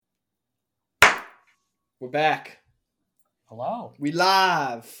We're back. Hello. We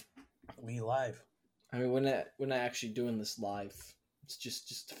live. We live. I mean, we're not actually doing this live. It's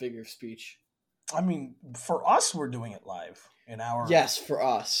just a figure of speech. I mean, for us, we're doing it live in our Yes, for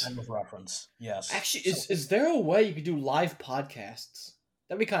us. time of reference. Yes. Actually, is there a way you could do live podcasts?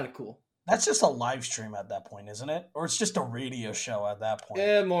 That'd be kind of cool. That's just a live stream at that point, isn't it? Or it's just a radio show at that point.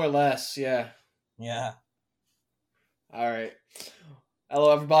 Yeah, more or less. Yeah. Yeah. All right.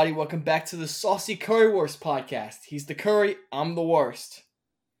 Hello, everybody. Welcome back to the Saucy Currywurst podcast. He's the curry. I'm the worst.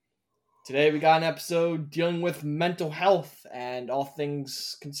 Today we got an episode dealing with mental health and all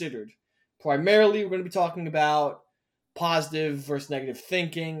things considered. Primarily, we're going to be talking about positive versus negative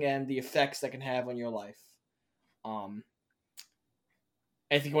thinking and the effects that can have on your life.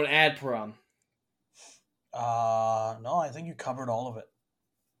 Anything you want to add, Param? No, I think you covered all of it.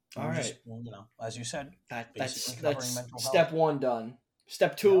 All right. Just, as you said, That's covering mental health. step one done.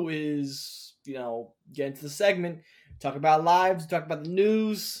 Step two is, get into the segment, talk about lives, talk about the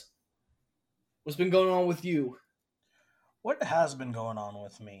news. What's been going on with you? What has been going on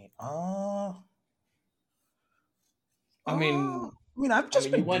with me? I've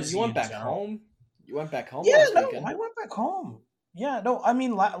just been busy. You went in back general. home? You went back home Yeah, last no, weekend? I went back home. Yeah, no, I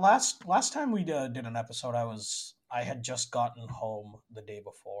mean, last time we did an episode, I had just gotten home the day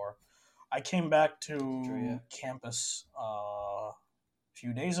before. I came back to True, yeah. campus a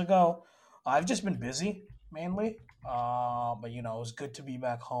few days ago. I've just been busy mainly, but it was good to be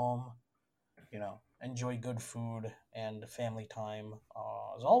back home. Enjoy good food and family time.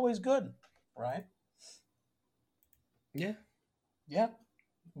 Is always good, right? Yeah. Yeah.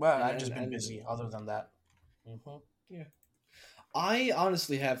 Well, And- I've just been and- busy. Other than that. Mm-hmm. I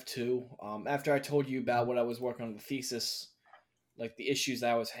honestly have too. After I told you about what I was working on the thesis, like the issues that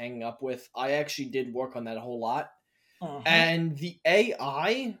I was hanging up with, I actually did work on that a whole lot. Mhm. And the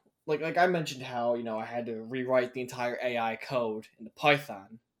AI, like I mentioned how, I had to rewrite the entire AI code into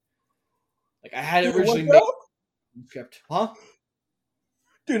Python. Like I had Did it originally work made out? a script. Huh?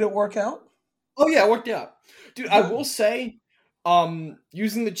 Did it work out? Oh yeah, it worked out. Dude, I Good. will say,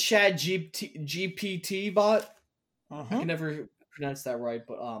 using the Chat GPT bot, I can never pronounce that right,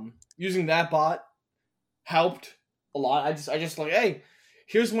 but using that bot helped a lot. I just like, hey,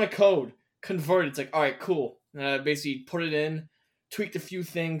 here's my code, convert it. It's like, all right, cool. And I basically put it in, tweaked a few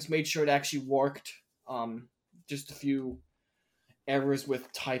things, made sure it actually worked. Just a few errors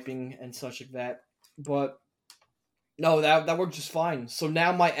with typing and such like that, but no, that worked just fine. So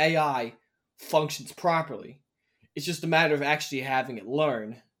now my AI functions properly. It's just a matter of actually having it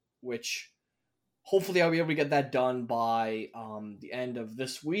learn, which hopefully I'll be able to get that done by the end of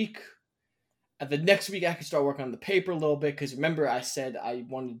this week. And the next week I can start working on the paper a little bit, because remember I said I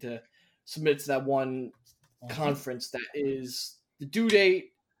wanted to submit to that one conference that is, the due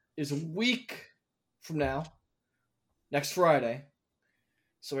date is a week from now, next Friday.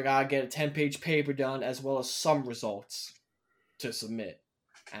 So I gotta get a 10-page paper done as well as some results to submit.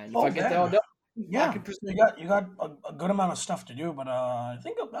 And if I get that all done, I Yeah, can present. you got a good amount of stuff to do, but I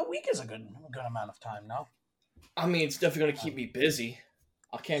think a week is a good amount of time now. I mean, it's definitely gonna keep me busy.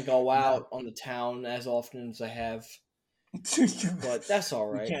 I can't go out on the town as often as I have, but that's all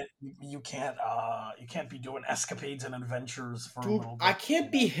right. You can't be doing escapades and adventures for a Dude, little bit. I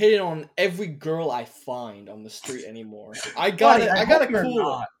can't be hitting on every girl I find on the street anymore. I Buddy, gotta hope you're cool it.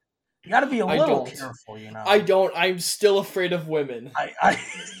 not. You got to be a I little don't. careful, I don't. I'm still afraid of women.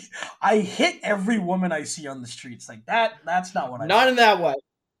 I hit every woman I see on the streets like that. That's not what I. Not do. in that way.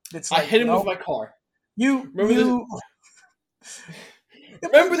 It's I like, hit him no, with my car. Remember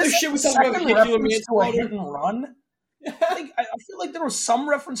Remember the shit we talked about vehicular reference to a manslaughter? hit and run? I feel like there was some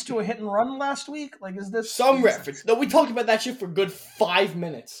reference to a hit and run last week. Like, is this Some reference. No, we talked about that shit for a good 5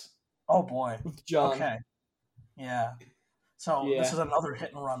 minutes Oh boy. with John. Okay. Yeah. So Yeah. this is another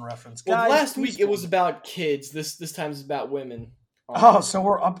hit and run reference. Well, Guys, last please week it was about kids. This time it's about women. Oh, so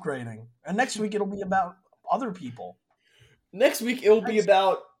we're upgrading. And next week it'll be about other people. Next week it will be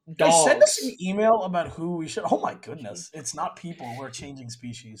about Guys, dogs. send us an email about who we should. Oh my goodness, it's not people. We're changing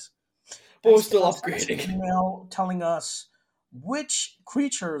species. But we're Guys, still send us an upgrading. email telling us which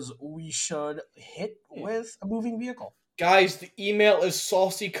creatures we should hit with a moving vehicle. Guys, the email is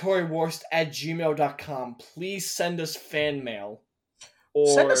saucycurrywurst@gmail.com. Please send us fan mail.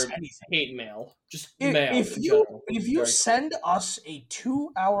 Or Send us anything. hate mail. Just If, mail. if in you general. if you Very- send us a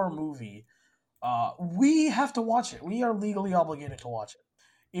 2-hour movie, we have to watch it. We are legally obligated to watch it.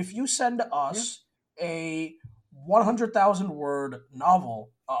 If you send us a 100,000 word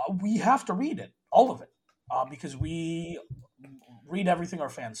novel, we have to read it, all of it, because we read everything our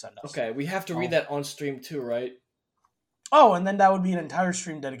fans send us. Okay, we have to read that on stream too, right? Oh, and then that would be an entire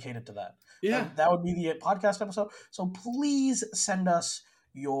stream dedicated to that. Yeah. That would be the podcast episode. So please send us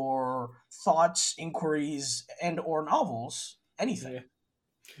your thoughts, inquiries, and or novels. Anything. Yeah.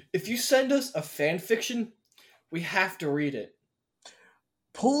 If you send us a fan fiction, we have to read it.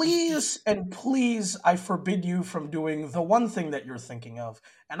 Please and please, I forbid you from doing the one thing that you're thinking of.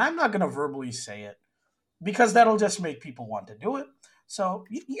 And I'm not going to verbally say it because that'll just make people want to do it. So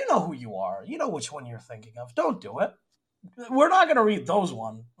you know who you are. You know which one you're thinking of. Don't do it. We're not going to read those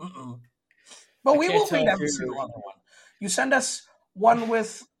one. But we will read every single other one. You send us one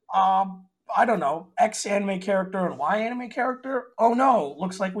with, I don't know, X anime character and Y anime character. Oh no,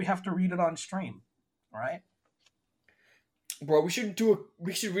 looks like we have to read it on stream. All right? Bro, we should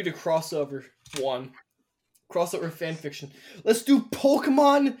read a crossover one. Crossover fan fiction. Let's do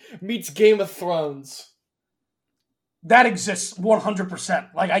Pokemon meets Game of Thrones. That exists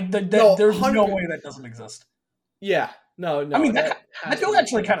 100%. Like there's no way that doesn't exist. Yeah. No. I mean, that do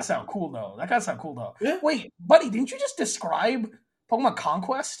actually kind of sound cool, though. Yeah. Wait, buddy, didn't you just describe Pokemon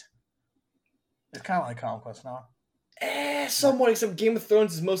Conquest? It's kind of like Conquest now. Somewhat. Except Game of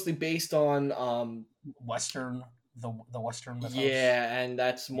Thrones is mostly based on Western, the Western mythos. Yeah, and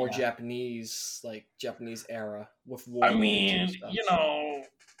that's more Japanese era with war. I mean, you know,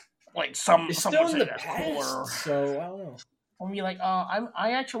 like some still in the past, cooler. So I don't know. I'll be like,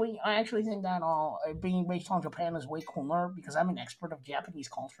 I actually think that being based on Japan is way cooler because I'm an expert of Japanese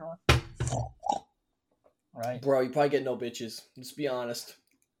culture. Right, bro, you probably get no bitches. Let's be honest.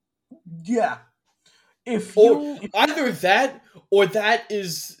 Yeah, either that or that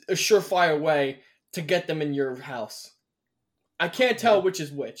is a surefire way to get them in your house. I can't tell which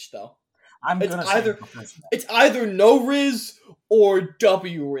is which though. It's either no Riz or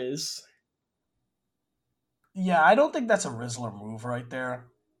W Riz. Yeah, I don't think that's a Rizzler move right there.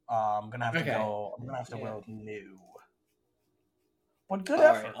 I'm gonna have to go. I'm gonna have to go new. But good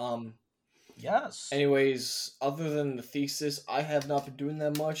effort. Right, yes. Anyways, other than the thesis, I have not been doing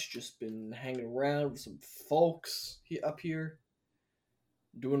that much. Just been hanging around with some folks up here,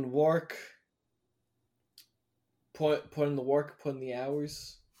 doing work, put in the work, put in the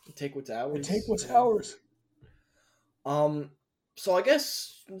hours. Take what's ours. So I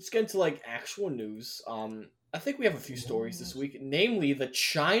guess let's get into like actual news. I think we have a few stories this week, namely the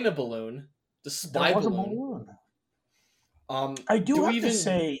China balloon, the spy balloon. I do have to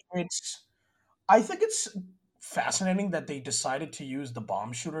say I think it's fascinating that they decided to use the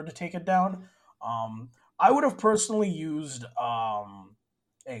bomb shooter to take it down. I would have personally used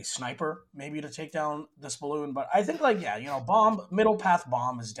a sniper maybe to take down this balloon, but I think middle path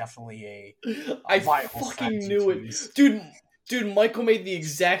bomb is definitely a I fucking knew it, dude. Michael made the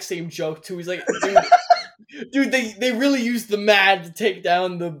exact same joke too. He's like, dude, they really used the MAD to take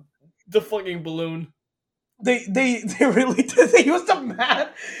down the fucking balloon. They really did. They used a MAD.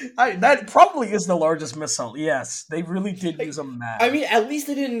 That probably is the largest missile. Yes, they really did use a MAD. I mean, at least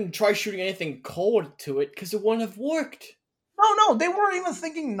they didn't try shooting anything cold to it because it wouldn't have worked. No, they weren't even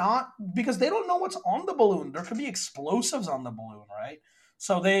thinking because they don't know what's on the balloon. There could be explosives on the balloon, right?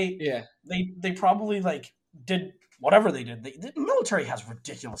 So they probably did whatever they did. The military has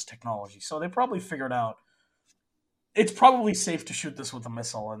ridiculous technology, so they probably figured out it's probably safe to shoot this with a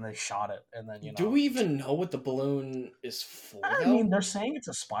missile, and they shot it. And then do we even know what the balloon is for? I mean, they're saying it's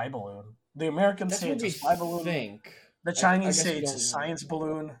a spy balloon. The Americans say it's a spy balloon. The Chinese say it's a science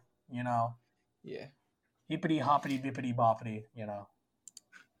balloon. You know. Yeah. Hippity hoppity bippity boppity, you know.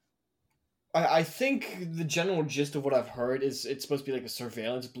 I think the general gist of what I've heard is it's supposed to be like a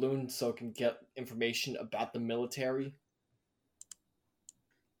surveillance balloon so it can get information about the military.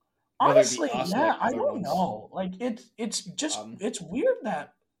 Honestly, I don't know. Like it's just it's weird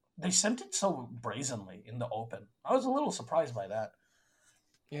that they sent it so brazenly in the open. I was a little surprised by that.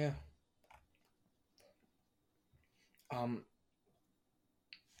 Yeah.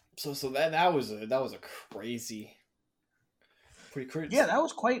 So that was a crazy, pretty crazy. Yeah, that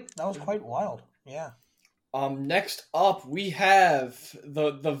was quite wild. Yeah. Next up we have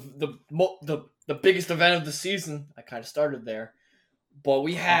the biggest event of the season. I kind of started there, but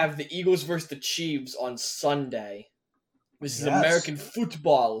we have the Eagles versus the Chiefs on Sunday. This is American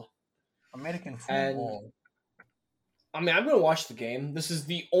football. And, I mean, I'm gonna watch the game. This is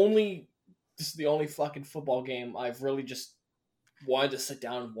the only fucking football game I've really just wanted to sit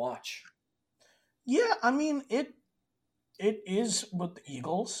down and watch. Yeah, I mean it is with the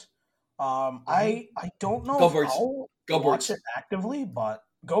Eagles. I don't know if I'll watch it actively, but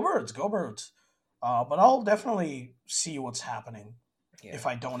go Birds. But I'll definitely see what's happening if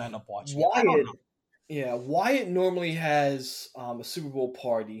I don't end up watching. Wyatt normally has a Super Bowl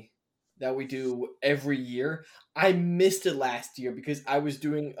party that we do every year. I missed it last year because I was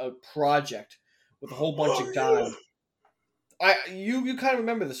doing a project with a whole bunch of guys. You kind of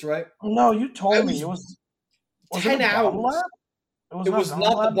remember this, right? No, you I told me was it was. Was it 10 the bomb hours. lab? It was It not was bomb not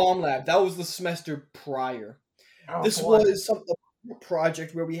the lab. bomb lab. That was the semester prior. Oh This boy. was a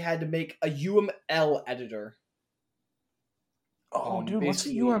project where we had to make a UML editor. Oh, dude, what's a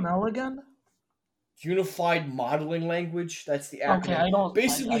Basically, UML again? Unified Modeling Language. That's the Okay, acronym. I don't.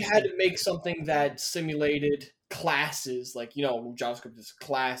 Basically, I we had see. to make something that simulated classes, like JavaScript is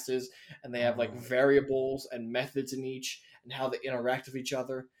classes, and they have like variables and methods in each, and how they interact with each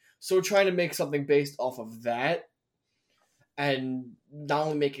other. So we're trying to make something based off of that, and not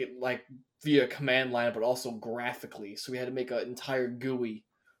only make it like via command line, but also graphically. So we had to make an entire GUI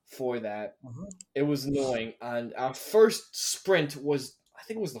for that. It was annoying, and our first sprint was, I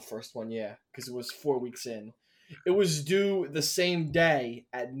think it was the first one, yeah, because it was 4 weeks in. It was due the same day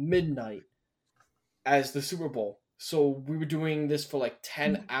at midnight as the Super Bowl. So we were doing this for like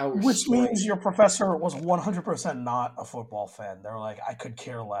 10 hours Which straight. means your professor was 100% not a football fan. They're like, I could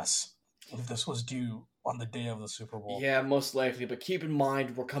care less if this was due on the day of the Super Bowl. Yeah, most likely. But keep in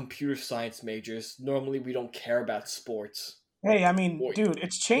mind, we're computer science majors. Normally, we don't care about sports. Hey, I mean, dude,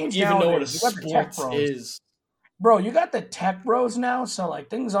 it's changed even nowadays. know what a You got the tech sports bros. is. Bro, you got the tech bros now, so like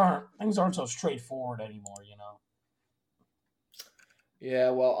things aren't so straightforward anymore, you know.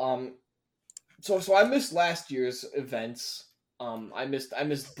 Yeah, well, so I missed last year's events. I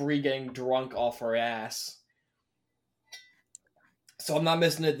missed Bree getting drunk off her ass. So I'm not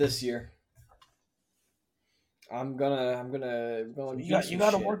missing it this year. I'm gonna You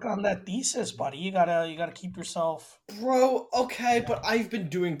gotta work on that thesis, buddy. You gotta keep yourself. Bro, okay, but I've been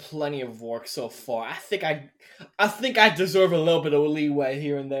doing plenty of work so far. I think I deserve a little bit of leeway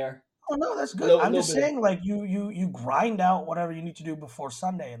here and there. Oh no, that's good. I'm just saying, like you grind out whatever you need to do before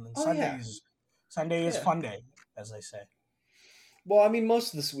Sunday, and then Sunday is fun day, as they say. Well, I mean,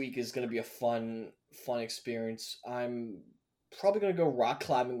 most of this week is gonna be a fun experience. I'm probably gonna go rock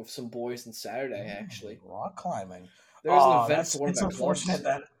climbing with some boys on Saturday. Actually, rock climbing. There's an event for one of our clubs. It's unfortunate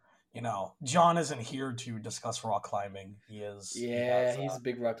that John isn't here to discuss rock climbing. He is. Yeah, he's a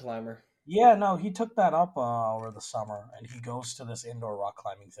big rock climber. Yeah, no, he took that up over the summer, and he goes to this indoor rock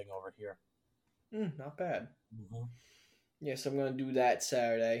climbing thing over here. Not bad. Mm-hmm. Yeah, so I'm gonna do that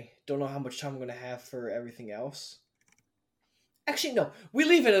Saturday. Don't know how much time I'm gonna have for everything else. Actually, no. We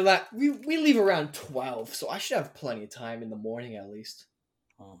leave it at that. We leave around 12, so I should have plenty of time in the morning at least.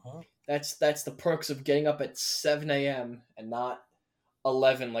 That's the perks of getting up at 7 a.m. and not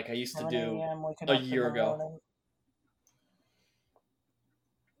 11 like I used to do a year ago. Morning.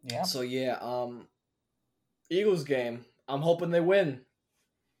 Yeah. So yeah, Eagles game. I'm hoping they win.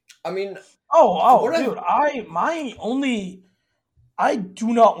 I mean, dude, I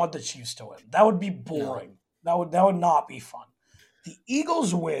do not want the Chiefs to win. That would be boring. No. That would not be fun. The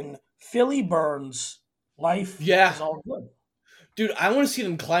Eagles win, Philly burns, life is all good. Dude, I want to see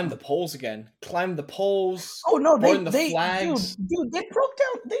them climb the poles again. Climb the poles. Oh no, burn the flags. Dude, they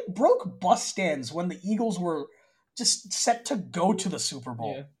broke bus stands when the Eagles were just set to go to the Super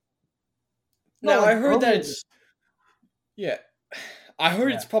Bowl. Yeah. Now I heard that it's I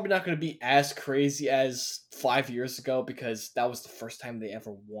heard it's probably not going to be as crazy as 5 years ago because that was the first time they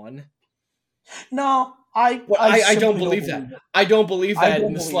ever won. No, I don't believe that. I don't believe that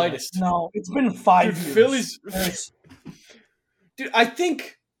in the slightest. No, it's been 5 years. Philly's, dude, I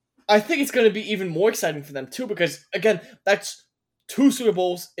think it's going to be even more exciting for them too because again, that's 2 Super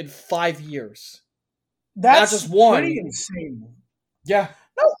Bowls in 5 years. That's not just one. Pretty insane. Yeah.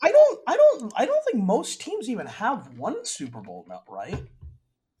 No, I don't think most teams even have one Super Bowl now, right?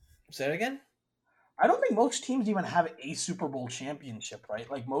 Say it again? I don't think most teams even have a Super Bowl championship, right?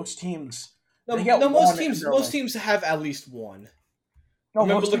 Like most teams. Most teams have at least one. No, I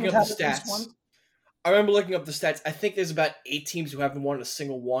remember looking up the stats. I remember looking up the stats. I think there's about 8 teams who haven't won a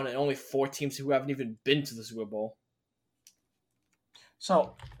single one, and only 4 teams who haven't even been to the Super Bowl.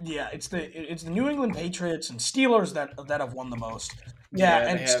 So yeah, it's the New England Patriots and Steelers that have won the most. Yeah,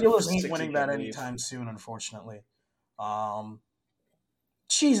 and Steelers ain't winning that anytime soon, unfortunately.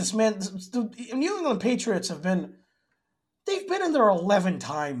 Jesus, man, the New England Patriots they've been in there 11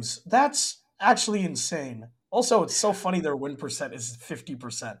 times. That's actually insane. Also, it's so funny their win percent is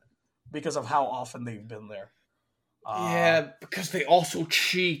 50% because of how often they've been there. Yeah, because they also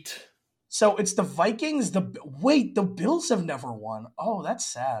cheat. So it's the Vikings. The Bills have never won. Oh, that's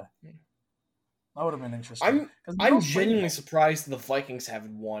sad. That would have been interesting. I'm genuinely surprised the Vikings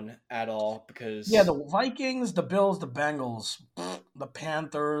haven't won at all because the Vikings, the Bills, the Bengals, the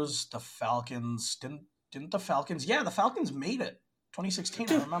Panthers, the Falcons. Didn't the Falcons? Yeah, the Falcons made it. 2016,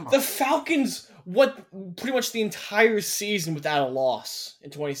 Dude, I remember. the Falcons went pretty much the entire season without a loss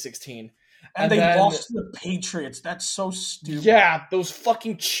in 2016. And they lost to the Patriots. That's so stupid. Yeah, those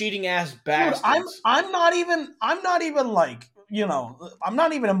fucking cheating ass bastards. Dude, I'm not even like, I'm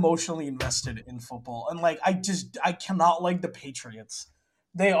not even emotionally invested in football. And like I cannot like the Patriots.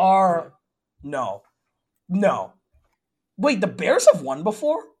 They are no. Wait, the Bears have won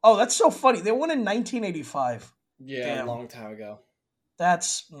before? Oh, that's so funny. They won in 1985. Yeah, Damn. a long time ago.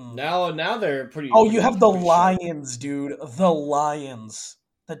 That's now they're pretty. Oh, you have the Lions, dude. The Lions.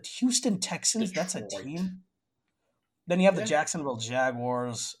 The Houston Texans, Detroit. That's a team. Then you have the Jacksonville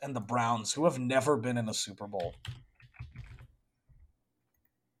Jaguars and the Browns, who have never been in a Super Bowl.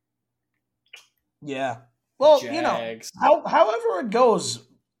 Yeah. Well, Jags. however it goes,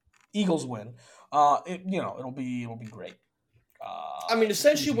 Eagles win. It'll be great. I mean,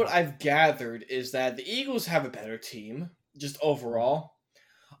 essentially what I've gathered is that the Eagles have a better team, just overall.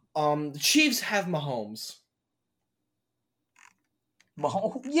 The Chiefs have Mahomes.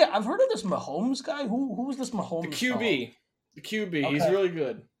 Yeah, I've heard of this Mahomes guy. Who's this Mahomes? The QB. Fellow? The QB. Okay. He's really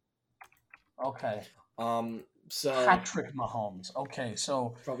good. Okay. So Patrick Mahomes. Okay,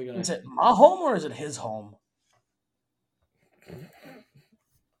 so is it my home or is it his home?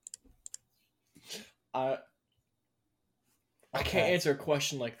 I can't answer a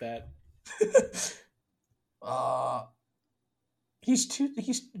question like that. He's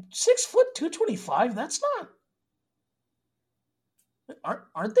 6 foot 225. That's not.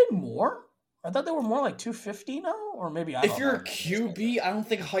 Aren't they more? I thought they were more like 250 now, or maybe I. If you're a QB, I don't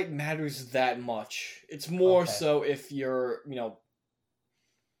think height matters that much. It's more so if you're,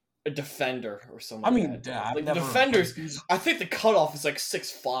 a defender or something. I mean, like the defenders. I think the cutoff is like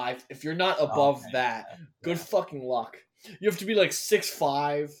 6'5". If you're not above that, good fucking luck. You have to be like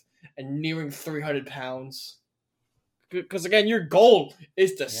 6'5" and nearing 300 pounds. Because again, your goal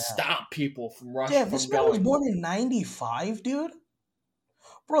is to stop people from rushing. Yeah, this man was born in 95, dude.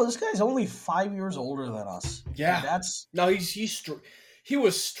 Bro, this guy's only 5 years older than us. Yeah, he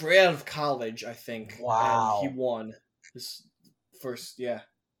was straight out of college, I think. Wow, and he won his first. Yeah.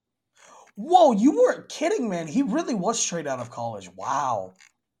 Whoa, you weren't kidding, man. He really was straight out of college. Wow,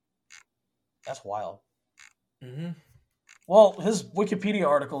 that's wild. Mm-hmm. Well, his Wikipedia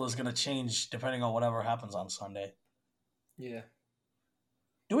article is gonna change depending on whatever happens on Sunday. Yeah.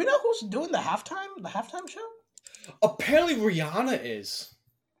 Do we know who's doing the halftime show? Apparently, Rihanna is.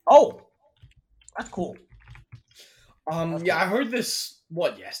 Oh, that's cool. I heard this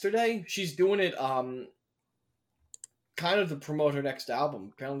yesterday. She's doing it kind of to promote her next album.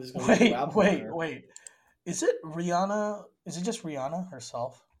 Apparently there's going to be a new album. Wait. Is it Rihanna? Is it just Rihanna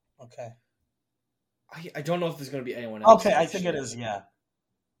herself? Okay. I don't know if there's going to be anyone else. Okay, I think it is, yeah.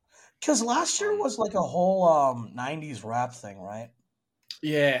 Cuz last year was like a whole 90s rap thing, right?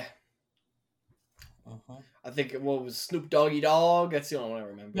 Yeah. I think it was Snoop Doggy Dogg. That's the only one I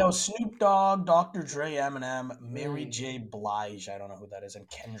remember. Yeah, it was Snoop Dogg, Dr. Dre, Eminem, Mary J. Blige. I don't know who that is, and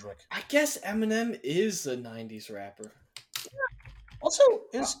Kendrick. I guess Eminem is a 90s rapper. Also,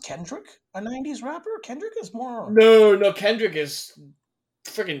 is Kendrick a 90s rapper? Kendrick is more... No, Kendrick is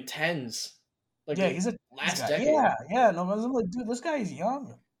freaking 10s. Like he's a last decade. Yeah. No, I was like, dude, this guy is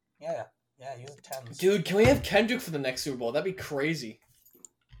young. Yeah, he's a 10s. Dude, can we have Kendrick for the next Super Bowl? That'd be crazy.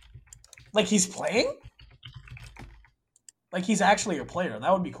 Like he's playing? Like he's actually a player.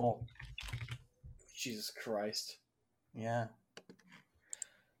 That would be cool. Jesus Christ. Yeah.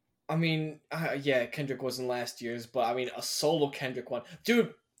 I mean, Kendrick wasn't last year's, but I mean, a solo Kendrick one.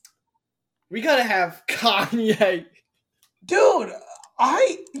 Dude, we gotta have Kanye. Dude,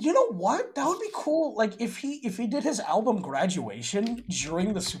 you know what? That would be cool. Like if he did his album Graduation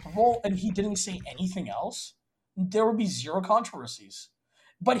during the Super Bowl and he didn't say anything else, there would be zero controversies.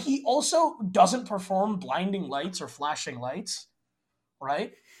 But he also doesn't perform Blinding Lights or Flashing Lights,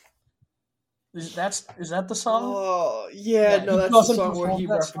 right? Is that the song? Oh, yeah, no, that's the song where he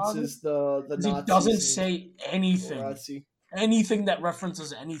references the Nazis. He doesn't say anything. Anything that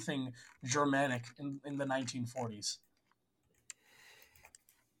references anything Germanic in the 1940s.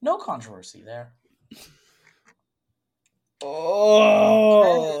 No controversy there.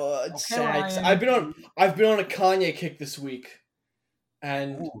 Oh, it's sad. I've been on a Kanye kick this week.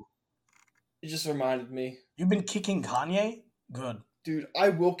 And it just reminded me. You've been kicking Kanye? Good. Dude, I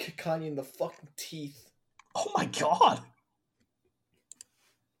will kick Kanye in the fucking teeth. Oh my god.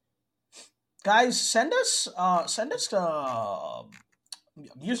 Guys, send us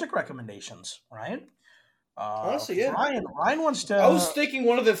music recommendations, right? Honestly, yeah. Ryan wants to... I was thinking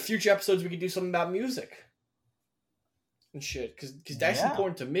one of the future episodes we could do something about music. And shit, because that's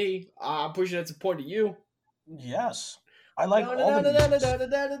important to me. I'm pretty sure that's important to you. Yes. I like all the music.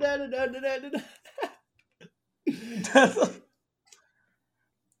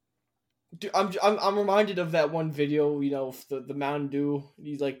 Dude, I'm reminded of that one video, you know, the Mountain Dew.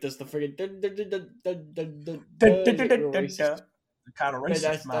 He like does the friggin' Kind of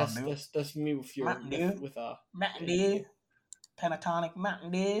racist Mountain Dew. That's me with your Mountain Dew. with Mountain Dew. Pentatonic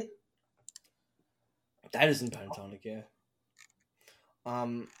Mountain Dew. That isn't pentatonic, yeah.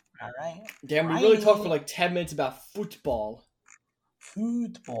 All right. Damn, we really talked for like 10 minutes about football.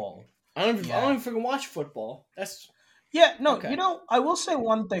 Football. I don't even freaking watch football. That's okay. You know, I will say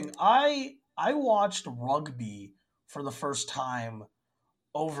one thing. I watched rugby for the first time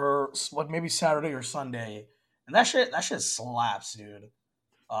over maybe Saturday or Sunday, and that shit slaps, dude.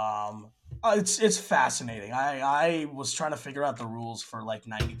 It's fascinating. I was trying to figure out the rules for like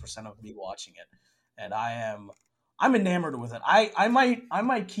 90% of me watching it, and I'm enamored with it. I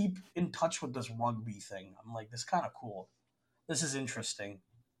might keep in touch with this rugby thing. I'm like, this is kind of cool. This is interesting.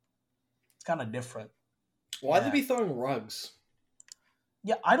 It's kind of different. Why'd they be throwing rugs?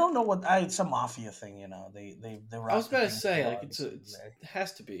 Yeah, I don't know what. It's a mafia thing, you know. They I was about to say, like, it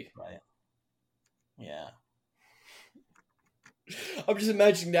has to be. Right. Yeah. I'm just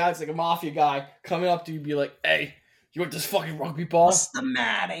imagining now it's like a mafia guy coming up to you and be like, hey, you want this fucking rugby ball? What's the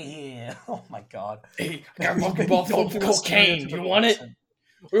matter here? Oh my god. Hey, I got a rugby ball full of cocaine. You want it?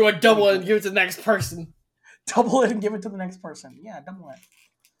 We want to double it and give it to the next person. Double it and give it to the next person. Yeah, double it.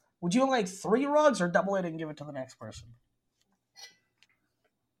 Would you like 3 rugs or double it and give it to the next person?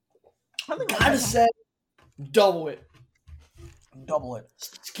 I think I just said double it. Double it.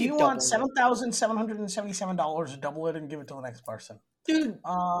 You want $7,777? Double it and give it to the next person. Dude,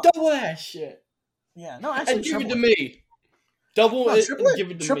 double that shit. Yeah, no, actually, and give it to me. Double it and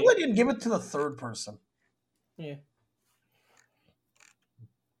give it to me. Triple it and give it to the third person. Yeah.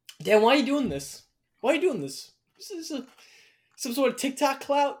 Dan, why are you doing this? Why are you doing this? This is some sort of TikTok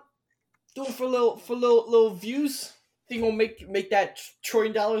clout. Doing it for little views. Think we'll make that $1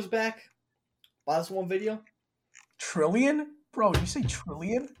 trillion back? By this one video? Trillion? Bro, did you say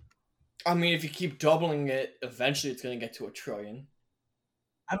trillion? I mean, if you keep doubling it, eventually it's gonna get to $1 trillion.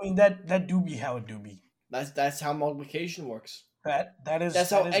 I mean, that do be how it do be. That's how multiplication works.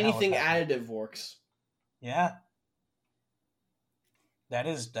 That's how anything additive works. Yeah. That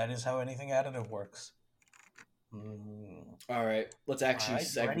is how anything additive works. All right, let's actually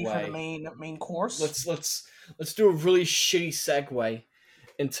segue. Ready for the main course? Let's do a really shitty segue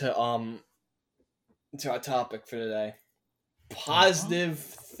into our topic for today. Positive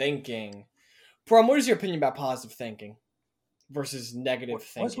thinking. Prom, what is your opinion about positive thinking versus negative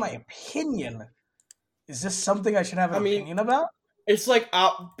thinking? What's my opinion? Is this something I should have an opinion about? It's like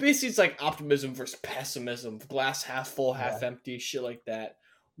basically it's like optimism versus pessimism, glass half full, half empty, shit like that.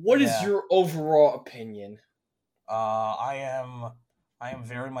 What is your overall opinion? I am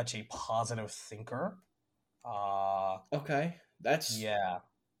very much a positive thinker. Okay, that's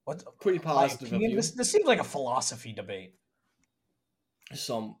What's pretty positive of you. This seems like a philosophy debate.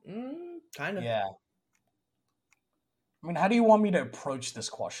 Some kind of. Yeah. I mean, how do you want me to approach this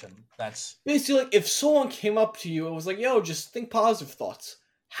question? That's basically like if someone came up to you and was like, "Yo, just think positive thoughts."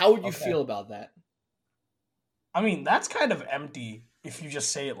 How would you feel about that? I mean, that's kind of empty if you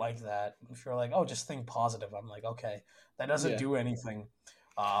just say it like that. If you're like, "Oh, just think positive," I'm like, okay, that doesn't do anything.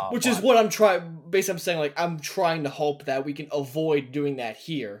 Which is what I'm trying. Basically, I'm saying like I'm trying to hope that we can avoid doing that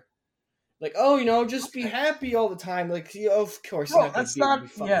here. Like, oh, you know, just be happy all the time. Like, of course, that's not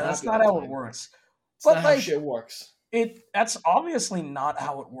how it works. But not how shit works. That's obviously not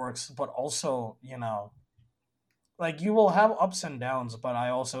how it works. But also, you know, like you will have ups and downs. But I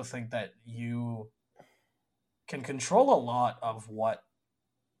also think that you can control a lot of what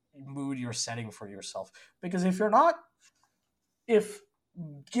mood you're setting for yourself. Because if you're not,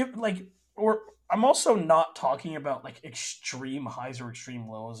 I'm also not talking about like extreme highs or extreme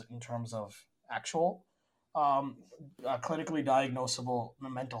lows in terms of actual clinically diagnosable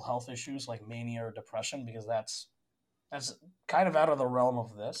mental health issues like mania or depression, because that's kind of out of the realm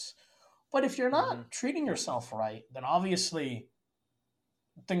of this. But if you're not treating yourself right, then obviously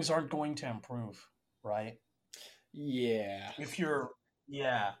things aren't going to improve, right? Yeah. If you're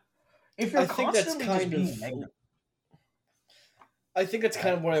constantly just being negative. I think that's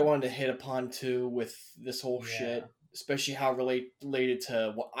kind of what I wanted to hit upon too with this whole shit, especially how related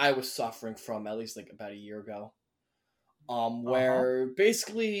to what I was suffering from at least like about a year ago. Where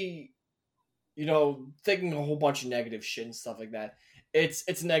basically, you know, thinking a whole bunch of negative shit and stuff like that.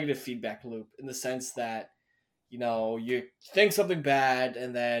 It's a negative feedback loop in the sense that, you know, you think something bad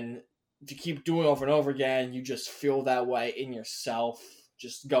and then if you keep doing it over and over again, you just feel that way in yourself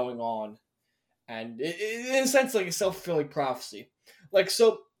just going on. And in a sense, like a self-fulfilling prophecy. Like,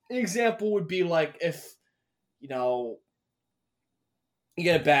 so an example would be like if, you know, you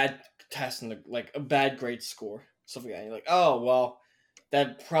get a bad test and like a bad grade score, something like that. You're like, oh well,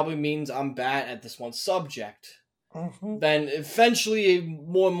 that probably means I'm bad at this one subject. Mm-hmm. Then eventually,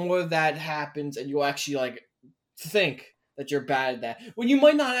 more and more of that happens, and you'll actually like think that you're bad at that when you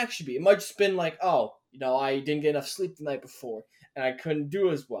might not actually be. It might just been like, oh, you know, I didn't get enough sleep the night before, and I couldn't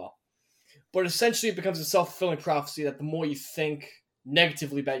do as well. But essentially, it becomes a self-fulfilling prophecy that the more you think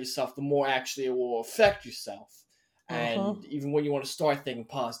negatively about yourself, the more actually it will affect yourself. And even when you want to start thinking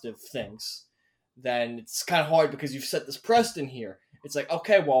positive things, then it's kind of hard because you've set this precedent here. It's like,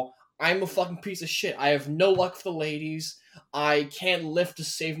 okay, well, I'm a fucking piece of shit. I have no luck for the ladies. I can't lift to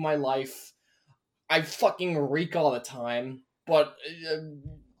save my life. I fucking reek all the time. But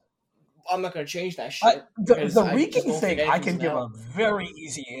I'm not going to change that shit. The reeking thing, I can give a very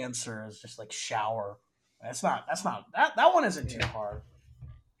easy answer. Is just like shower. That one isn't too hard,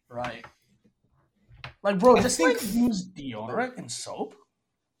 right? Like, bro, just like use deodorant and soap.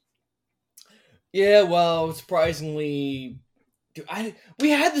 Yeah, well, surprisingly, dude,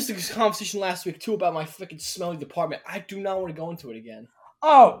 we had this conversation last week too about my freaking smelly department. I do not want to go into it again.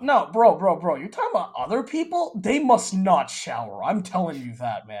 Oh no, bro! You're talking about other people? They must not shower. I'm telling you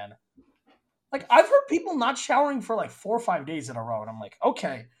that, man. Like, I've heard people not showering for like 4 or 5 days in a row, and I'm like,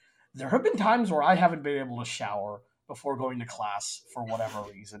 okay. There have been times where I haven't been able to shower before going to class for whatever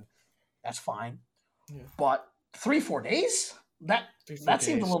reason. That's fine. Yeah. But 3-4 days? That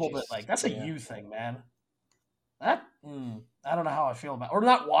seems a little bit like, that's a you thing, man. That, I don't know how I feel about it. Or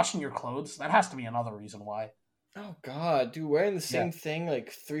not washing your clothes. That has to be another reason why. Oh, God. Dude, wearing the same thing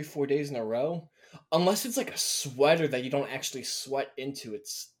like 3-4 days in a row? Unless it's like a sweater that you don't actually sweat into,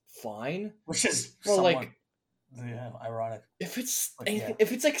 it's fine. Which is ironic. If it's anything,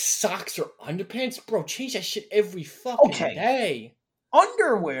 if it's like socks or underpants, bro, change that shit every fucking day.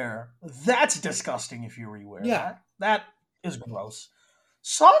 Underwear, that's disgusting if you rewear that. That is gross.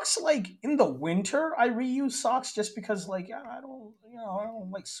 Socks, like in the winter, I reuse socks just because, like, I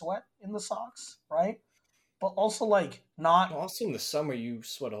don't like sweat in the socks, right? But also, like, not. Also, in the summer, you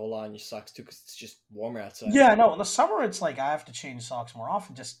sweat a whole lot in your socks too because it's just warmer outside. Yeah, no, in the summer, it's like I have to change socks more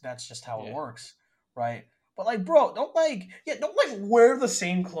often. That's just how it works, right? But like, bro, don't wear the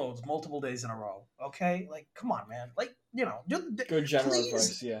same clothes multiple days in a row. Okay, like, come on, man. Like, good general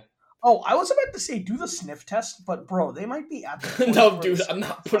advice. Yeah. Oh, I was about to say do the sniff test, but bro, they might be at the no, dude, I'm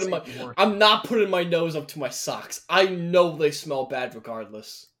not putting my nose up to my socks. I know they smell bad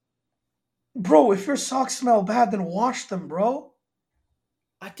regardless. Bro, if your socks smell bad, then wash them, bro.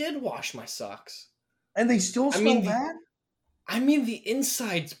 I did wash my socks. And they still smell bad? I mean the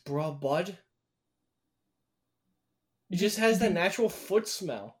insides, bro, bud. It just has that natural foot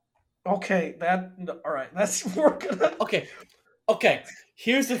smell. Okay, all right. That's we're gonna. Okay.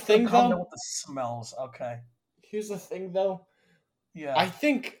 Here's the thing, though. With the smells. Okay. Here's the thing, though. Yeah. I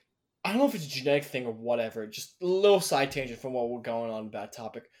don't know if it's a genetic thing or whatever. Just a little side tangent from what we're going on about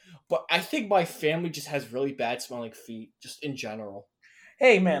topic, but I think my family just has really bad smelling feet, just in general.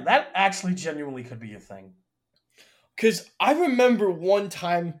 Hey, man, that actually genuinely could be a thing. Because I remember one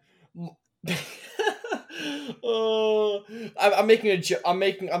time. I'm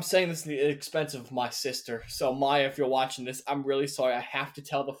saying this at the expense of my sister. So Maya, if you're watching this, I'm really sorry. I have to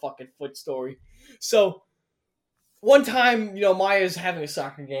tell the fucking foot story. So one time, Maya's having a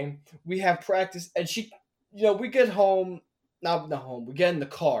soccer game. We have practice, and she, we get home. Not home. We get in the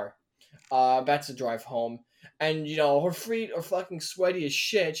car. About to drive home, and her feet are fucking sweaty as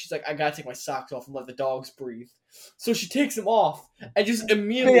shit. She's like, I gotta take my socks off and let the dogs breathe. So she takes them off, and just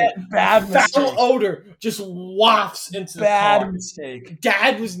immediately foul odor just wafts into the car. Bad mistake.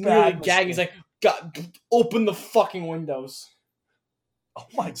 Dad was nearly gagging. He's like, God, open the fucking windows. Oh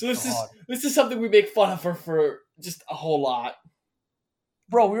my god. This is something we make fun of her for just a whole lot.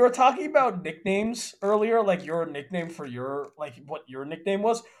 Bro, we were talking about nicknames earlier, like your nickname for what your nickname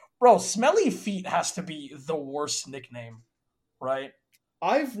was. Bro, Smelly Feet has to be the worst nickname, right?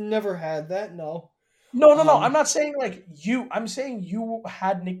 I've never had that, no. No. I'm not saying like you. I'm saying you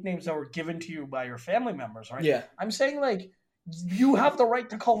had nicknames that were given to you by your family members, right? Yeah. I'm saying like you have the right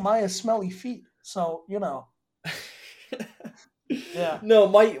to call Maya Smelly Feet. So, Yeah. No,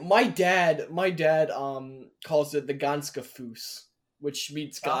 my dad calls it the Ganska Fuß, which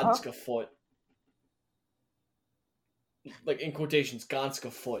means Ganska foot. Like in quotations,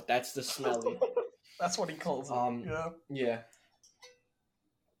 Ganska foot. That's the smelly. That's what he calls it. Yeah.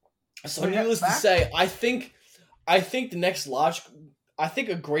 So needless to say, I think the next I think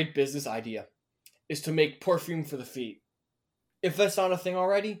a great business idea is to make perfume for the feet. If that's not a thing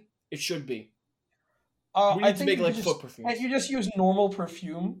already, it should be. We I need to think make you like just foot perfumes. you just use normal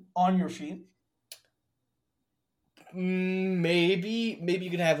perfume on your feet. Maybe you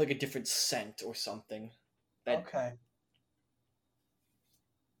can have like a different scent or something. That Okay.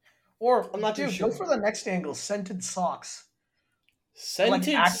 Or, I'm not too dude, go sure. for the next angle: scented socks. It, like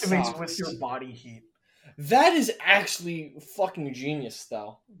Scented activates with socks. your body heat. That is actually fucking genius,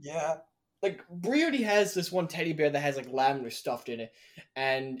 though. Yeah. Like Brie already has this one teddy bear that has like lavender stuffed in it,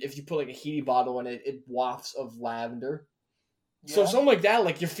 and if you put like a heaty bottle in it, it wafts of lavender. So Yeah. something like that,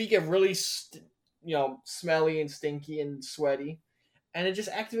 like your feet get really, smelly and stinky and sweaty, and it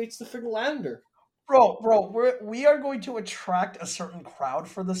just activates the freaking lavender. Bro, we are going to attract a certain crowd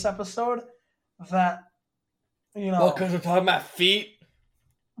for this episode that, you Well, know, because we're talking about feet.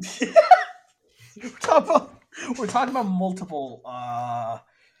 we're talking about multiple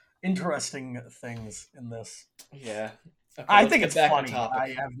interesting things in this. Yeah. Okay, I let's think get it's back on funny. topic. I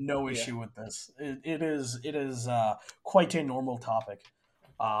have no Yeah. issue with this. It is quite a normal topic.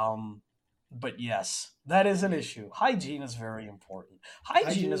 But yes, that is an issue. Hygiene is very important.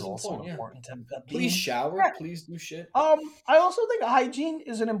 Hygiene is also important, yeah. important to being. Please shower. Yeah. Please do shit. I also think hygiene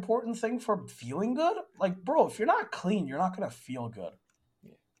is an important thing for feeling good. Like, bro, if you're not clean, you're not gonna feel good.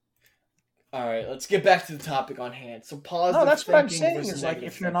 All right, let's get back to the topic on hand. So positive No, that's what I'm thinking saying. versus Is like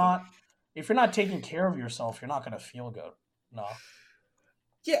negative if you're thinking. not taking care of yourself, you're not gonna feel good. No.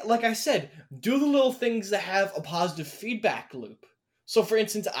 Yeah, like I said, do the little things that have a positive feedback loop. So, for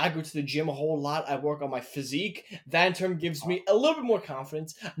instance, I go to the gym a whole lot. I work on my physique. That in turn gives me a little bit more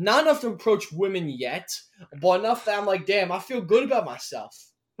confidence. Not enough to approach women yet, but enough that I'm like, damn, I feel good about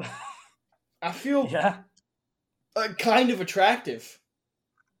myself. I feel kind of attractive.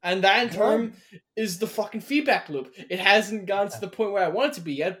 And that in turn is the fucking feedback loop. It hasn't gotten to the point where I want it to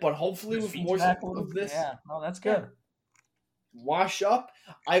be yet, but hopefully with more of this. Yeah, no, that's good. Wash up.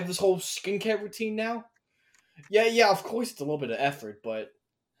 I have this whole skincare routine now. Yeah, of course it's a little bit of effort, but,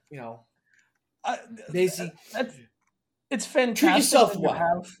 Daisy, it's fantastic treat yourself that well. you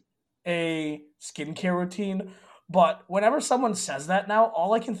have a skincare routine, but whenever someone says that now,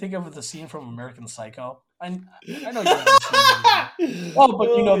 all I can think of is the scene from American Psycho. I know you haven't seen it. Oh,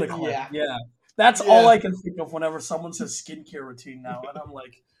 but you know the clip. Yeah. That's all I can think of whenever someone says skincare routine now, and I'm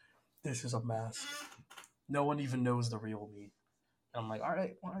like, this is a mess. No one even knows the real me. And I'm like, all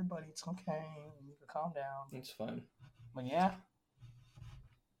right, buddy, it's okay. Calm down. It's fine. But yeah.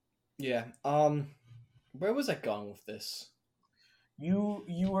 Yeah. Where was I going with this? You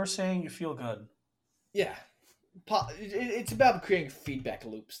were saying you feel good. Yeah. It's about creating feedback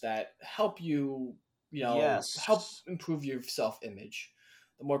loops that help you, help improve your self-image.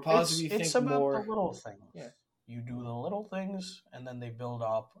 The more positive you think, it's about more the little things. Yeah. You do the little things, and then they build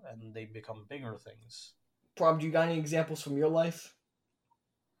up, and they become bigger things. Prob, do you got any examples from your life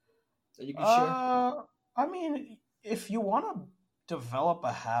that you can share? I mean, if you want to develop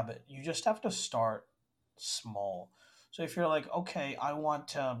a habit, you just have to start small. So if you're like, okay, I want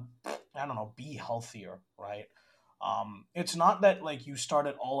to, I don't know, be healthier, right? It's not that like you start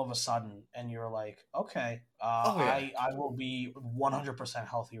it all of a sudden and you're like, okay, I will be 100%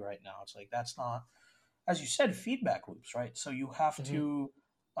 healthy right now. It's like, that's not, as you said, feedback loops, right? So you have to,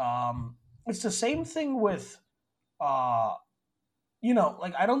 it's the same thing with, like,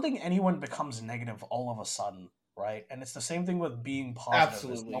 I don't think anyone becomes negative all of a sudden, right? And it's the same thing with being positive.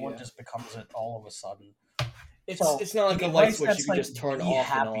 Absolutely, no one just becomes it all of a sudden. It's not like a light switch you can just turn off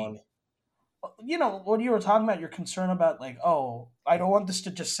happy. and on. What you were talking about, you're concerned about, like, oh, I don't want this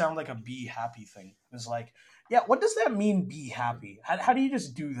to just sound like a be happy thing. It's like, yeah, what does that mean, be happy? How do you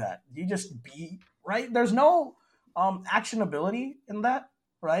just do that? You just be, right? There's no actionability in that,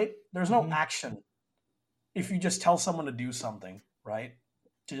 right? There's no action if you just tell someone to do something, right?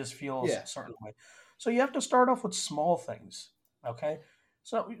 To just feel a certain way. So you have to start off with small things, okay?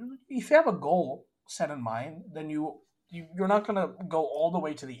 So if you have a goal set in mind, then you're not going to go all the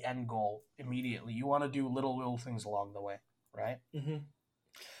way to the end goal immediately. You want to do little things along the way, right? Mm-hmm.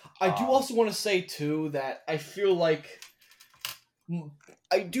 I do also want to say, too, that I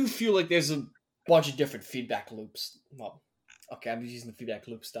do feel like there's a bunch of different feedback loops. Well, okay, I'm using the feedback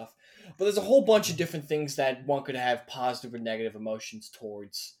loop stuff. But there's a whole bunch of different things that one could have positive or negative emotions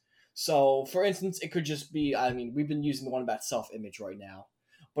towards. So, for instance, it could just be, we've been using the one about self-image right now.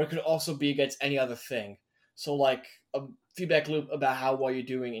 But it could also be against any other thing. So, like, a feedback loop about how well you're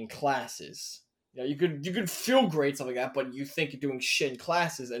doing in classes. You could feel great, stuff like that, but you think you're doing shit in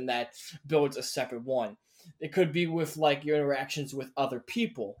classes, and that builds a separate one. It could be with, like, your interactions with other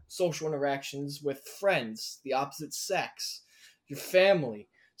people, social interactions with friends, the opposite sex, your family,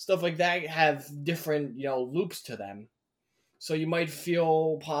 stuff like that have different, loops to them. So you might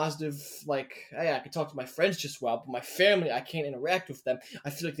feel positive, like, hey, I can talk to my friends just well, but my family, I can't interact with them. I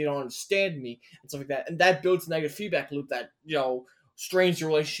feel like they don't understand me and stuff like that. And that builds a negative feedback loop that, strains your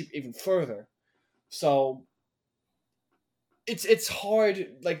relationship even further. So it's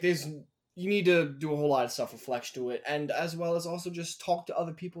hard. Like, you need to do a whole lot of self-reflection to it, and as well as also just talk to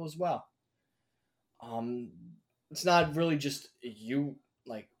other people as well. Um, it's not really just you,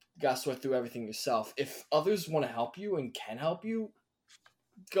 like, gotta sweat through everything yourself. If others want to help you and can help you,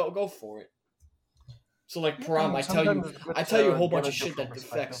 go for it. So, like, Yeah, Param, sometimes it's good I tell you a to whole get bunch a of shit different that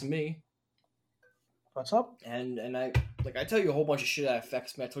perspective. affects me. What's up? And I tell you a whole bunch of shit that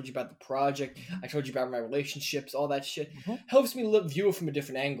affects me. I told you about the project. I told you about my relationships, all that shit. Helps me view it from a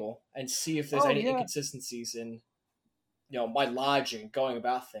different angle and see if there's Oh any yeah, inconsistencies in, my logic going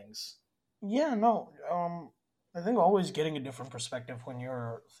about things. yeah. No, I think always getting a different perspective when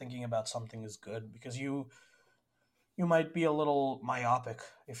you're thinking about something is good because you might be a little myopic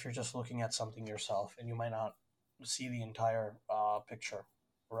if you're just looking at something yourself, and you might not see the entire picture,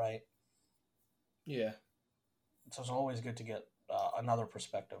 right? Yeah. So it's always good to get another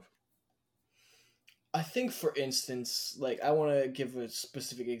perspective. I think, for instance, like, I want to give a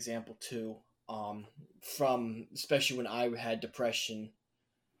specific example too, from especially when I had depression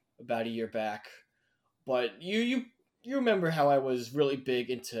about a year back. But you remember how I was really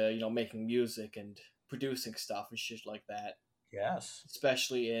big into, making music and producing stuff and shit like that, Yes,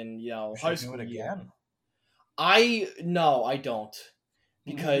 especially in, you high should do it school year. again. I don't,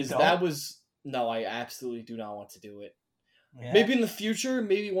 You because don't? that was no, I absolutely do not want to do it. Yeah. Maybe in the future,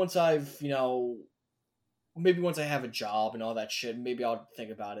 maybe once maybe once I have a job and all that shit, maybe I'll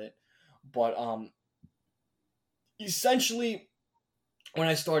think about it. But essentially, when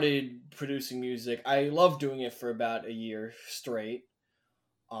I started producing music, I loved doing it for about a year straight.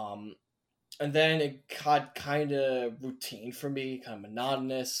 Um, and then it got kind of routine for me, kind of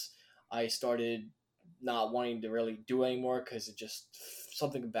monotonous. I started not wanting to really do anymore because it just,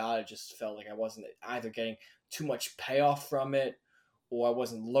 something about it just felt like I wasn't either getting too much payoff from it, or I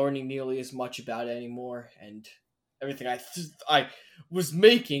wasn't learning nearly as much about it anymore, and everything I was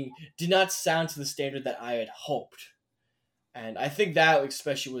making did not sound to the standard that I had hoped. And I think that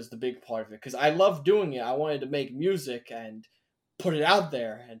especially was the big part of it, because I loved doing it. I wanted to make music and put it out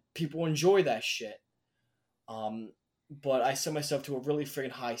there, and people enjoy that shit. Um, but I set myself to a really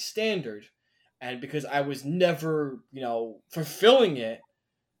freaking high standard, and because I was never, fulfilling it,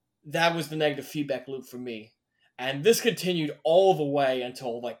 that was the negative feedback loop for me. And this continued all the way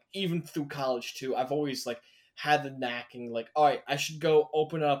until, like, even through college too. I've always, like, had the knacking, like, all right, I should go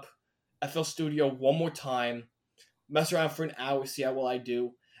open up FL Studio one more time, mess around for an hour, see how well I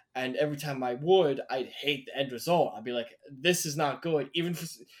do. And every time I would, I'd hate the end result. I'd be like, this is not good. Even for,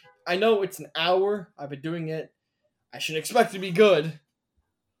 I know it's an hour. I've been doing it. I should expect it to be good.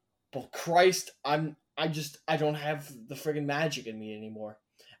 But Christ, I don't have the friggin' magic in me anymore.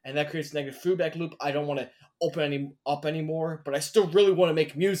 And that creates a negative feedback loop. I don't want to open up anymore, but I still really want to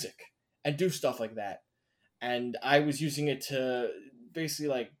make music and do stuff like that. And I was using it to basically,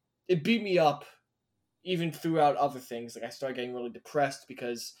 like, it beat me up even throughout other things. Like, I started getting really depressed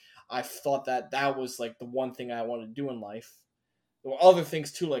because I thought that was, like, the one thing I wanted to do in life. There were other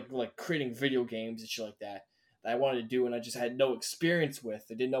things too, like creating video games and shit like that I wanted to do, and I just had no experience with.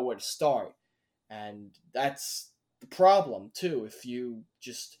 I didn't know where to start, and that's the problem too. If you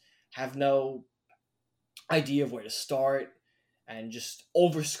just have no idea of where to start and just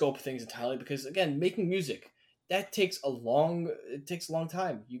overscope things entirely, because again, making music, it takes a long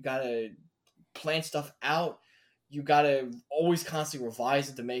time. You gotta plan stuff out. You gotta always constantly revise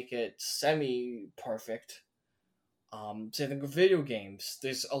it to make it semi perfect. Same thing with video games.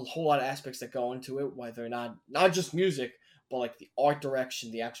 There's a whole lot of aspects that go into it, whether or not just music, but like the art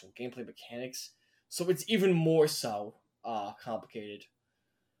direction, the actual gameplay mechanics. So it's even more so complicated.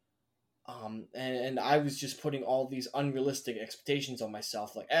 And I was just putting all these unrealistic expectations on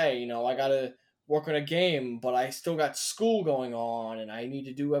myself. Like, hey, I gotta work on a game, but I still got school going on, and I need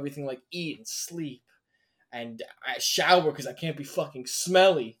to do everything like eat and sleep, and I shower because I can't be fucking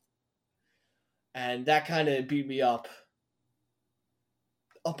smelly. And that kind of beat me up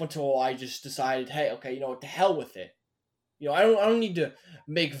until I just decided, hey, okay, what, the hell with it. I don't need to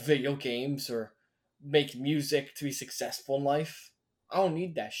make video games or make music to be successful in life. I don't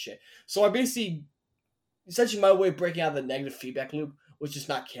need that shit. So I basically, essentially, my way of breaking out of the negative feedback loop was just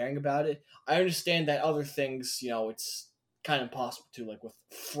not caring about it. I understand that other things, it's kind of impossible to, like with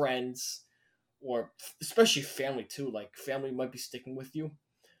friends, or especially family too. Like, family might be sticking with you,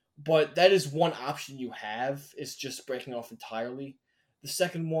 but that is one option you have, is just breaking off entirely. The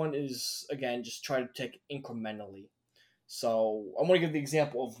second one is, again, just try to take incrementally. So I want to give the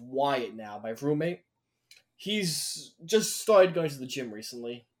example of Wyatt now, my roommate. He's just started going to the gym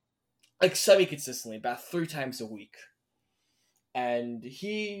recently, like semi-consistently, about 3 times a week. And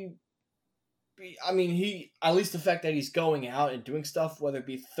he, at least the fact that he's going out and doing stuff, whether it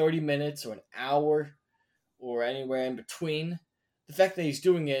be 30 minutes or an hour or anywhere in between, the fact that he's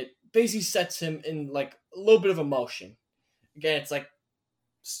doing it basically sets him in like a little bit of emotion. Again, it's like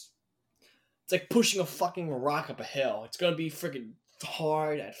pushing a fucking rock up a hill. It's gonna be freaking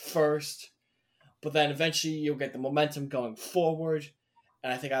hard at first, but then eventually you'll get the momentum going forward.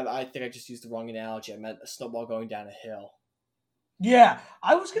 And I think I just used the wrong analogy. I meant a snowball going down a hill. Yeah,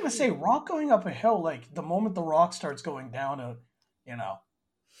 I was gonna say rock going up a hill. Like the moment the rock starts going down,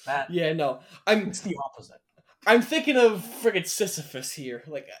 that. Yeah, no, it's the opposite. I'm thinking of friggin' Sisyphus here.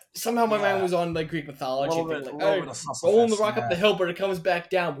 Like somehow my mind was on like Greek mythology. Rolling the rock up the hill, but it comes back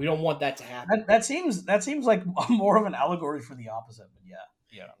down. We don't want that to happen. That seems like more of an allegory for the opposite.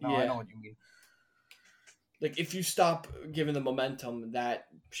 But I know what you mean. Like if you stop giving the momentum, that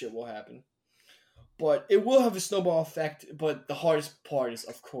shit will happen. But it will have a snowball effect. But the hardest part is,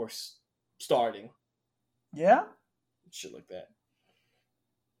 of course, starting. Yeah. Shit like that.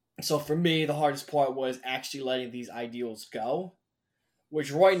 So for me, the hardest part was actually letting these ideals go,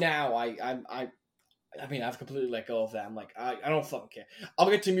 which right now I've completely let go of that. I'm like, I don't fucking care.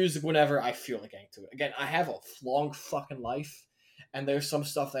 I'll get to music whenever I feel like getting to it. Again, I have a long fucking life, and there's some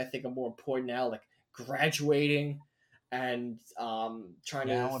stuff that I think are more important now, like graduating and trying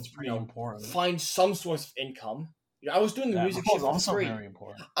to important. Find some source of income. I was doing the music shit for free. Very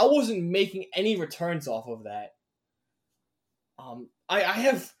important. I wasn't making any returns off of that.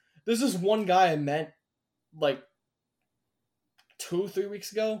 There's this one guy I met like 2-3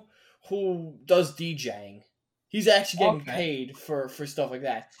 weeks ago who does DJing. He's actually getting paid for stuff like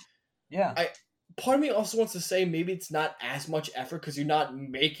that. Yeah. Part of me also wants to say maybe it's not as much effort because you're not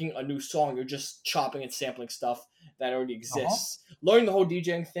making a new song. You're just chopping and sampling stuff that already exists. Learning the whole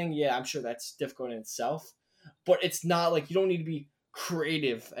DJing thing, yeah, I'm sure that's difficult in itself. But it's not like you don't need to be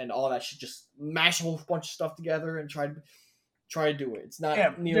creative and all that shit. Just mash a whole bunch of stuff together and try to do it. It's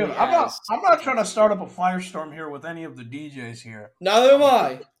not nearly dude, I'm not trying to start up a firestorm here with any of the DJs here. Neither am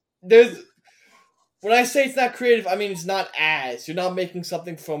I. When I say it's not creative, I mean it's not as. You're not making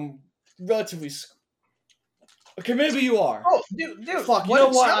something from relatively. Okay, maybe you are. Oh, dude. Fuck, you know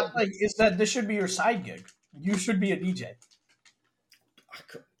what? Like, is that this should be your side gig? You should be a DJ.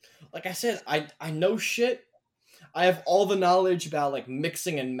 Like I said, I know shit. I have all the knowledge about like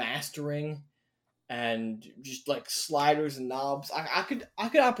mixing and mastering. And just like sliders and knobs, I could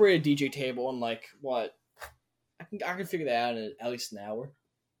operate a DJ table in like what? I can figure that out in at least an hour.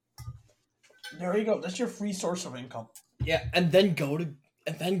 There you go. That's your free source of income. Yeah, and then go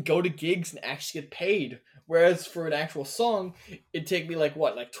to gigs and actually get paid. Whereas for an actual song, it'd take me like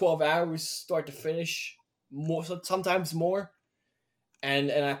 12 hours start to finish, more sometimes more.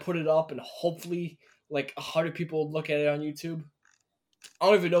 And I put it up and hopefully like 100 people look at it on YouTube. I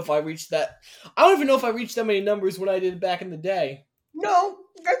don't even know if I reached that. I don't even know if I reached that many numbers when I did back in the day. No,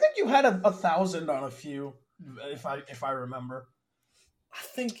 I think you had 1,000 on a few, if I remember. I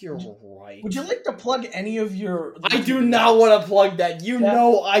think you're right. Would you like to plug any of your... I do not want to plug that. You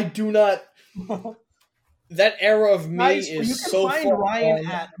know I do not... That era of me is so far... You can find Ryan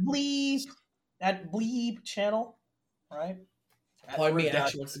at Bleep channel, right? Part of me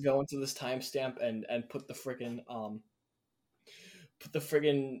actually wants to go into this timestamp and put the friggin'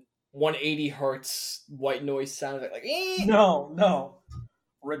 180 hertz white noise sound like No.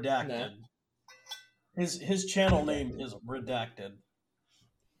 Redacted. Nah. His channel name is Redacted.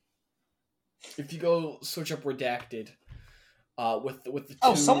 If you go search up Redacted, with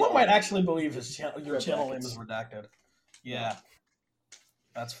the someone might actually believe your channel name is Redacted. Yeah.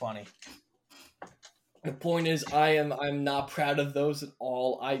 That's funny. The point is I'm not proud of those at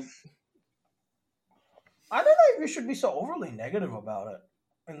all. I don't know if you should be so overly negative about it.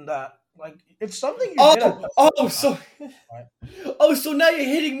 And that, like, it's something you did. So now you're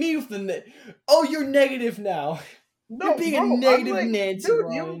hitting me with the you're negative now. No, you're being a negative Nancy.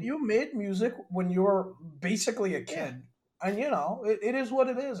 Dude, you made music when you were basically a kid. And, it is what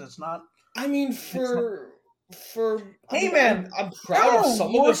it is. It's not... I mean, Hey, man, I'm proud of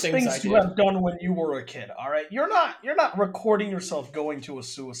some of the things you have done when you were a kid, all right? You're not recording yourself going to a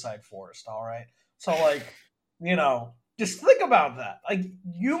suicide forest, all right? So, like, just think about that. Like,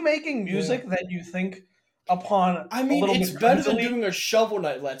 you making music that you think upon. I mean, it's better than doing a Shovel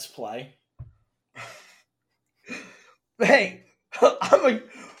Knight Let's Play. Hey,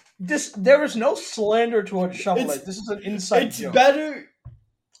 there is no slander toward Shovel Knight. This is an inside joke. Better.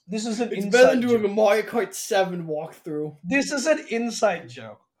 This is an It's inside better than doing joke. a Mario Kart 7 walkthrough. This is an inside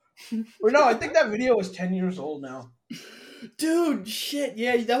joke. Or no, I think that video is 10 years old now. Dude, shit,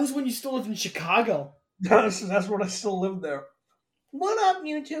 yeah, that was when you still lived in Chicago. That's when I still lived there. What up,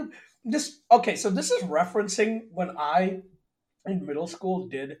 YouTube? Okay, so this is referencing when I, in middle school,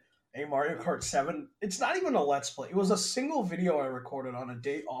 did a Mario Kart 7. It's not even a Let's Play. It was a single video I recorded on a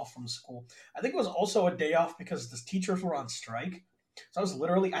day off from school. I think it was also a day off because the teachers were on strike. So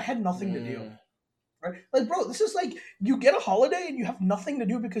I had nothing to do. Right? Like, bro, this is like, you get a holiday and you have nothing to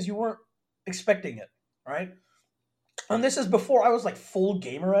do because you weren't expecting it, right? And this is before I was like full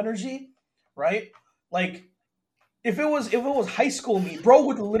gamer energy, right? Like, if it was high school me, bro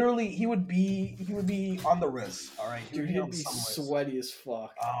would literally he would be on the Riz, all right. Dude, he'd be sweaty as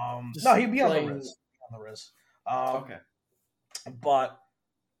fuck. No, he'd be on the Riz. Okay. But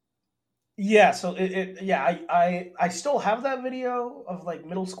yeah, so I still have that video of like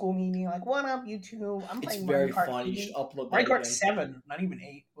middle school me being like, "What up, YouTube? I'm playing Mario Kart." Funny. You should upload that Mario Kart again. 7, not even 8.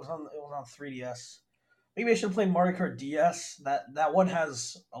 It was on 3DS. Maybe I should play Mario Kart DS. That one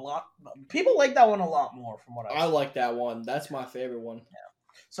has a lot. People like that one a lot more, from what I like that one. That's my favorite one.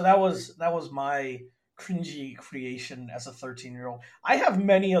 Yeah. So that was my cringy creation as a 13-year-old. I have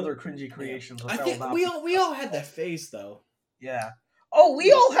many other cringy creations. I think we all had that phase though. Yeah. Oh,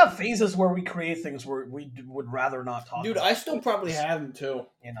 we all have phases where we create things where we would rather not talk. Dude, I still probably have them too.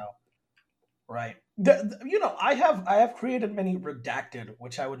 You know. Right. I have created many redacted,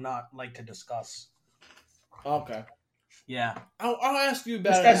 which I would not like to discuss. Okay. Yeah. I'll ask you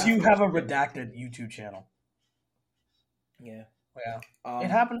about it. Because you have a redacted YouTube channel. Yeah. Yeah.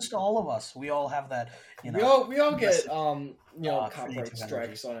 It happens to all of us. We all have that, you know. We all get copyright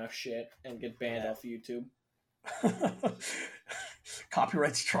strikes on our shit and get banned off YouTube.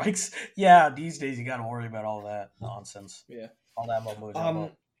 Copyright strikes? Yeah, these days you gotta worry about all that nonsense. Yeah. All that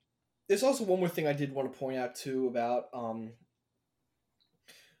mojo. There's also one more thing I did want to point out too about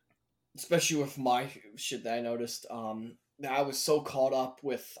especially with my shit that I noticed, that I was so caught up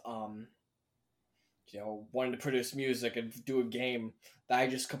with, wanting to produce music and do a game that I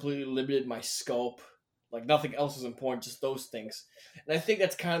just completely limited my scope. Like, nothing else was important, just those things. And I think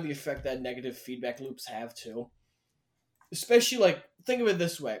that's kind of the effect that negative feedback loops have, too. Especially, like, think of it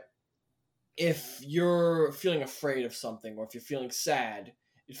this way. If you're feeling afraid of something, or if you're feeling sad,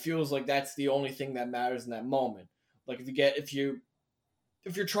 it feels like that's the only thing that matters in that moment. Like, if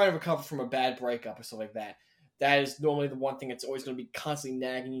you're trying to recover from a bad breakup or something like that, that is normally the one thing that's always going to be constantly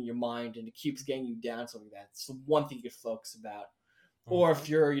nagging in your mind and it keeps getting you down, something like that. It's the one thing you can focus about. Mm-hmm. Or if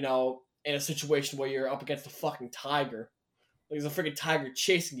you're, in a situation where you're up against a fucking tiger, like there's a freaking tiger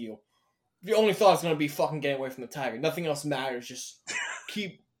chasing you, the only thought is going to be fucking getting away from the tiger. Nothing else matters. Just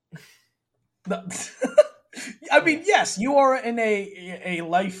keep... I mean, yes, you are in a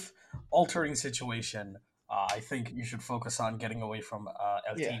life-altering situation. I think you should focus on getting away from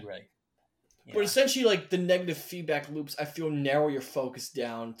LT Ray. Yeah. But essentially, like, the negative feedback loops, I feel, narrow your focus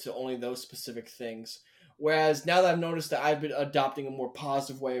down to only those specific things. Whereas now that I've noticed that I've been adopting a more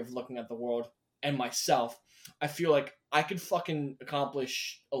positive way of looking at the world and myself, I feel like I could fucking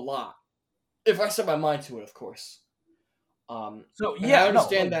accomplish a lot. If I set my mind to it, of course. I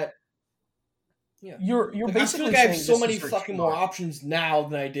understand that. Yeah. You're like, basically I feel like I have so many fucking more options now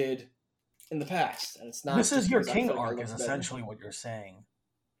than I did in the past, and it's not. This is your king arc, is essentially what you're saying.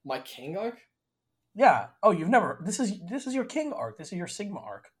 My king arc? Yeah. Oh, you've never. This is your king arc. This is your Sigma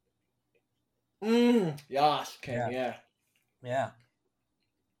arc. Yes, king. Yeah.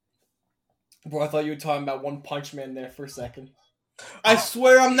 Bro, I thought you were talking about One Punch Man there for a second. I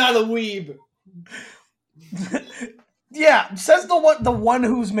swear I'm not a weeb. Yeah, says the one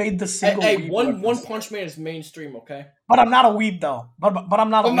who's made the single. Hey, One Punch Man is mainstream, okay? But I'm not a weeb though. But I'm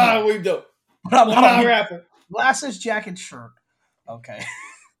not. I'm not a weeb though. But I'm not a rapper. Glasses, jacket, shirt. Okay.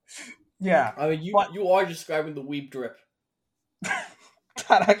 Yeah. I mean, you are describing the weeb drip.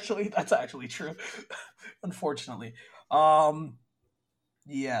 That's actually true. Unfortunately.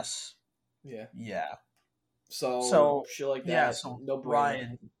 Yes. Yeah. So shit like that. Yeah. So no,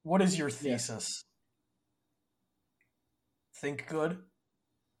 Brian, what is your thesis? Think good.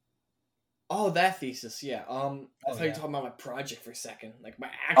 Oh, that thesis, yeah. I thought you were talking about my project for a second, like my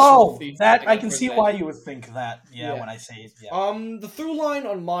actual thesis. That I can see why you would think that. Yeah, when I say it. Yeah. The through line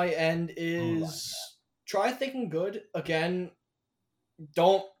on my end is try thinking good. Again, it's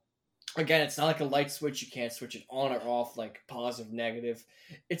not like a light switch. You can't switch it on or off, like positive, negative.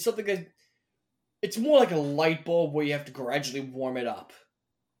 It's something that it's more like a light bulb where you have to gradually warm it up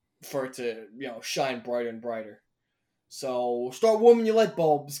for it to, shine brighter and brighter. So start warming your light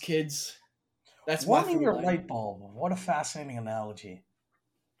bulbs, kids. That's warming your light bulb. What a fascinating analogy.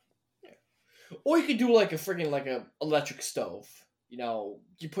 Or you could do like a freaking like a electric stove. You know,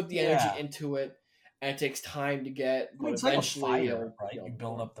 you put the energy into it, and it takes time to get, but it's eventually, like a fire, right? You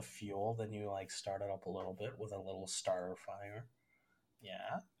build burn. up the fuel, then you like start it up a little bit with a little starter fire.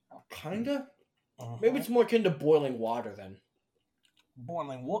 Yeah, Kinda. Maybe it's more akin to boiling water then.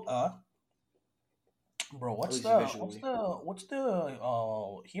 Boiling water. Bro, what's the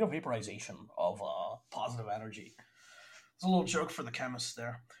heat of vaporization of positive energy? It's a little joke for the chemists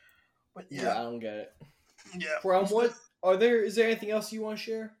there, but yeah I don't get it. Yeah, what is there anything else you want to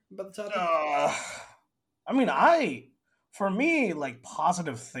share about the topic? I mean, for me, like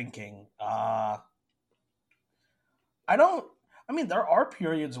positive thinking. I don't. I mean, there are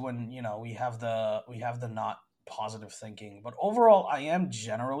periods when we have the not positive thinking, but overall, I am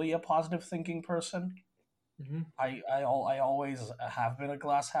generally a positive thinking person. Mm-hmm. I always have been a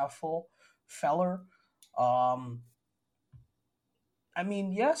glass half full feller. I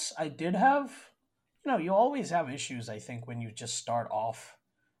mean, yes, I did have. You always have issues. I think when you just start off.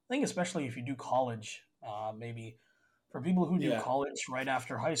 I think especially if you do college, maybe for people who do college right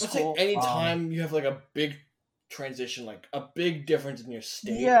after high school. I'd say anytime you have like a big transition, like a big difference in your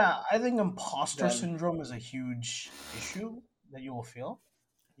state. Yeah, I think imposter syndrome is a huge issue that you will feel.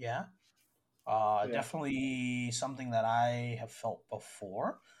 Yeah. Definitely something that I have felt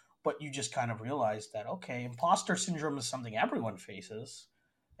before, but you just kind of realize that, okay, imposter syndrome is something everyone faces,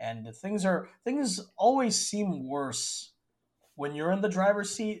 and things always seem worse when you're in the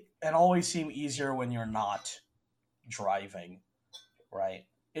driver's seat and always seem easier when you're not driving, right?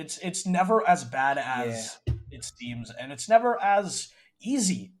 It's never as bad as it seems, and it's never as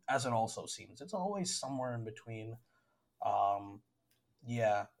easy as it also seems. It's always somewhere in between.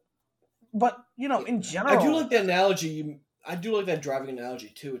 Yeah. But in general, I do like that analogy. I do like that driving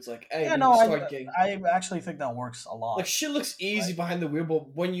analogy too. It's like, hey, I actually think that works a lot. Like shit looks easy behind the wheel,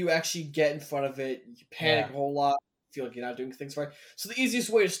 but when you actually get in front of it, you panic a whole lot. Feel like you're not doing things right. So the easiest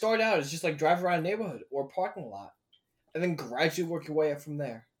way to start out is just like drive around a neighborhood or a parking lot, and then gradually work your way up from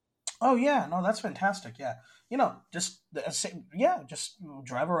there. Oh yeah, no, that's fantastic. Yeah, just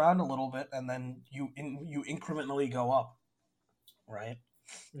drive around a little bit, and then you incrementally go up, right?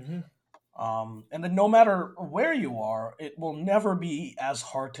 Mm-hmm. And then no matter where you are, it will never be as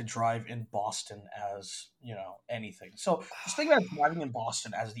hard to drive in Boston as anything. So just think about driving in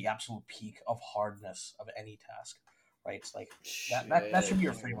Boston as the absolute peak of hardness of any task, right? It's like that should be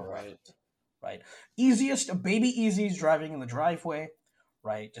your favorite, right? Easiest, baby easy is driving in the driveway,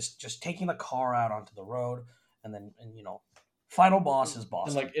 right? Just taking the car out onto the road, and final boss is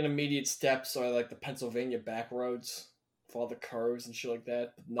Boston. And like intermediate steps are like the Pennsylvania back roads. For all the curves and shit like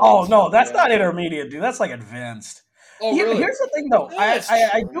that. No, that's not intermediate, dude. That's like advanced. Oh, really? Here's the thing, though.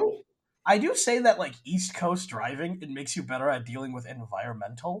 I do say that like East Coast driving, it makes you better at dealing with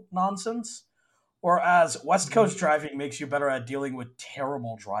environmental nonsense, whereas West Coast driving makes you better at dealing with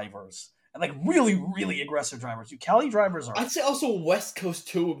terrible drivers and like really, really aggressive drivers. You Cali drivers are. I'd say also West Coast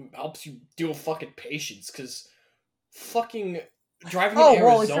too helps you deal with fucking patience because fucking driving in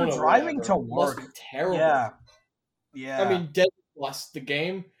Arizona. If you're driving to work, must be terrible. Yeah. I mean, Dead Plus, the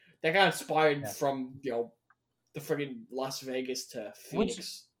game, that got inspired from, the friggin' Las Vegas to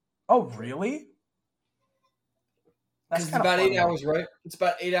Phoenix. Oh, really? That's it's about 8 hours, right? It's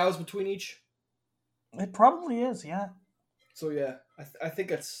about 8 hours between each. It probably is, yeah. So, yeah, I think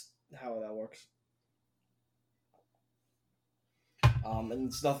that's how that works. And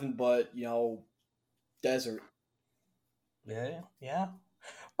it's nothing but, desert. Yeah.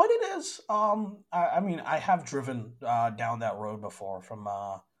 But it is. I mean, I have driven down that road before from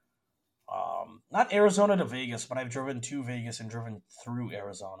not Arizona to Vegas, but I've driven to Vegas and driven through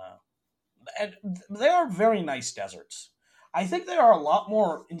Arizona, and they are very nice deserts. I think they are a lot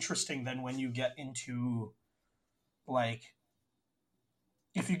more interesting than when you get into like.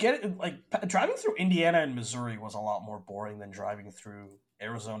 If you get like driving through Indiana and Missouri was a lot more boring than driving through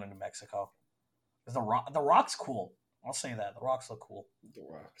Arizona and New Mexico. The Rock's cool. I'll say that. The rocks look cool. The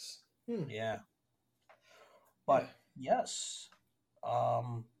rocks. Yeah. But, yes. I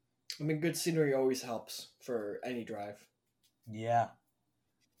mean, good scenery always helps for any drive. Yeah.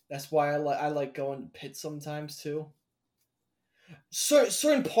 That's why I like going to pit sometimes, too.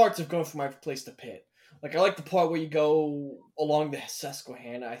 Certain parts of going from my place to pit. Like, I like the part where you go along the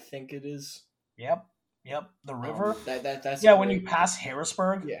Susquehanna, I think it is. Yep. The river. That's great. When you pass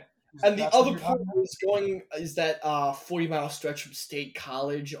Harrisburg. Yeah. And the other part is that 40-mile stretch from State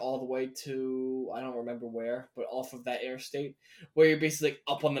College all the way to, I don't remember where, but off of that interstate, where you're basically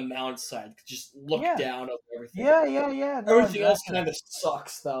up on the mountainside, just look down over everything. Yeah. No, everything else kind of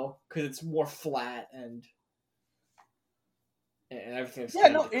sucks, though, because it's more flat and... and everything's Yeah,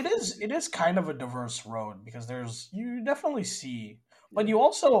 no, it is kind of a diverse road because you definitely see, but you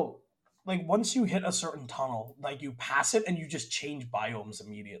also like once you hit a certain tunnel, like you pass it and you just change biomes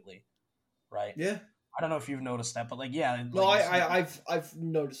immediately, right? Yeah. I don't know if you've noticed that, but like yeah, No, like I've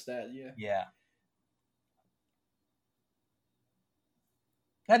noticed that. Yeah. yeah.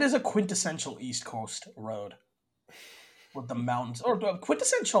 That is a quintessential East Coast road with the mountains, or the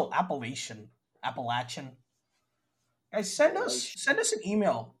quintessential Appalachian. Guys, send us an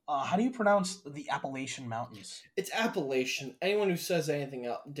email. How do you pronounce the Appalachian Mountains? It's Appalachian. Anyone who says anything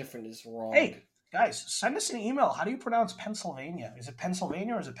different is wrong. Hey, guys, send us an email. How do you pronounce Pennsylvania? Is it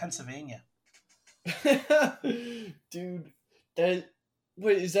Pennsylvania or is it Pennsylvania? Dude,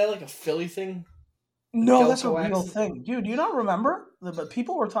 is that like a Philly thing? No, that's a real thing, dude. Do you not remember? But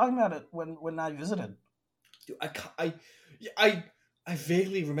people were talking about it when I visited. Dude, I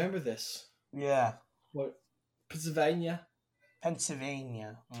vaguely remember this. Yeah. What? Pennsylvania.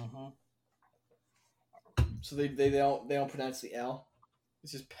 Mm-hmm. So they don't pronounce the L.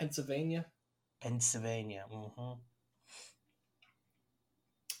 It's just Pennsylvania. Mm-hmm.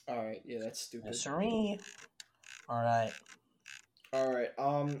 All right. Yeah, that's stupid. Yes, sirree. All right.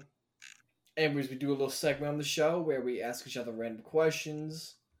 Anyways, we do a little segment on the show where we ask each other random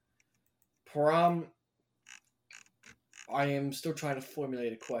questions. Param, I am still trying to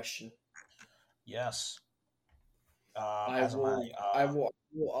formulate a question. Yes. I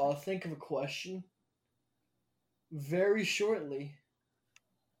will think of a question very shortly.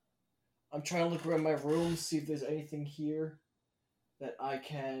 I'm trying to look around my room, see if there's anything here that I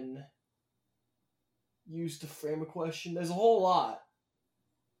can use to frame a question. There's a whole lot.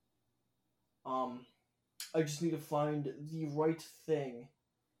 I just need to find the right thing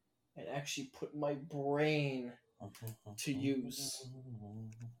and actually put my brain to use.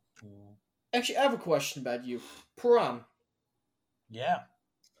 Actually, I have a question about you. Param. Yeah.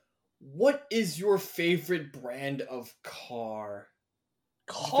 What is your favorite brand of car?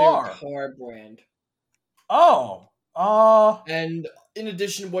 Car brand. Oh. And in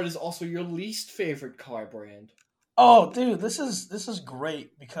addition, what is also your least favorite car brand? Oh, dude, this is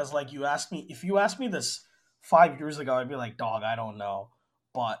great because like if you asked me this 5 years ago, I'd be like, dog, I don't know.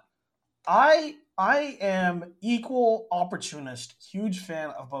 But I am equal opportunist, huge fan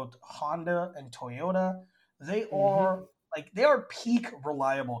of both Honda and Toyota. They are they are peak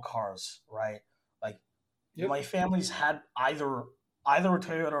reliable cars, right? Like my family's had either a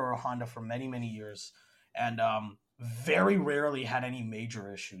Toyota or a Honda for many, many years, and very rarely had any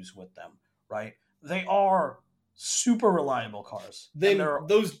major issues with them, right? They are super reliable cars.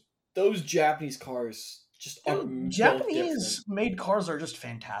 Those Japanese cars just are Japanese made cars are just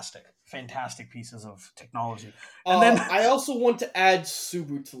fantastic pieces of technology. And then I also want to add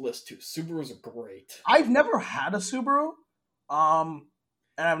Subaru to the list too. Subarus are great. I've never had a Subaru, and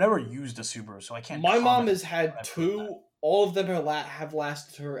I've never used a Subaru, so I can't. My mom has had two. All of them have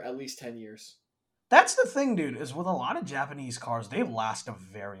lasted her at least 10 years. That's the thing, dude. Is with a lot of Japanese cars, they last a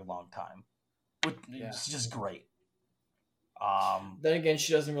very long time. It's just great. Then again,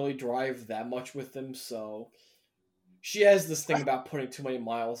 she doesn't really drive that much with them, so she has this thing about putting too many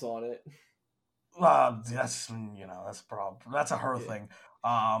miles on it. That's a problem. That's a her thing.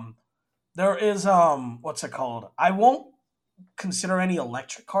 There is what's it called? I won't consider any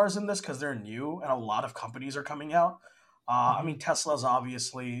electric cars in this because they're new and a lot of companies are coming out. I mean, Tesla's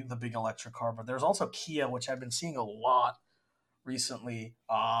obviously the big electric car, but there's also Kia, which I've been seeing a lot recently.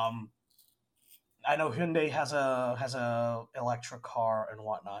 I know Hyundai has a electric car and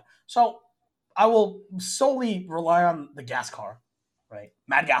whatnot. So I will solely rely on the gas car, right?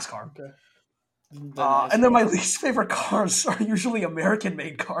 Mad gas car. Okay. And then my least favorite cars are usually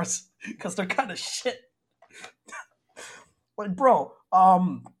American-made cars because they're kind of shit. Like, bro, I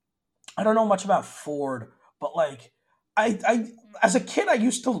don't know much about Ford, but like, I as a kid I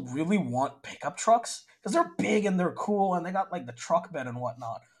used to really want pickup trucks because they're big and they're cool and they got like the truck bed and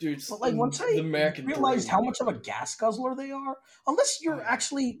whatnot. Dude, but like once I realized how much of a gas guzzler they are, unless you're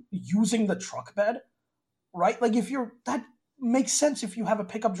actually using the truck bed, right? Like that makes sense if you have a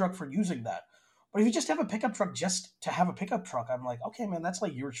pickup truck for using that. But if you just have a pickup truck just to have a pickup truck, I'm like, okay, man, that's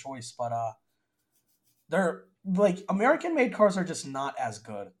like your choice. But they're like American-made cars are just not as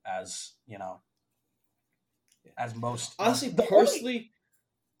good as as most. Honestly, personally,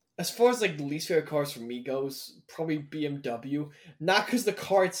 as far as like the least favorite cars for me goes, probably BMW. Not because the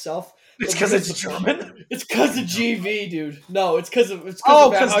car itself. It's because it's German. It's because of GV, dude. No, it's because of because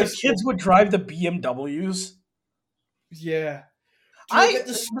the kids would drive the BMWs. Yeah.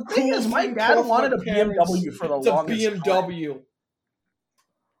 The thing is, my dad wanted a BMW for the longest BMW.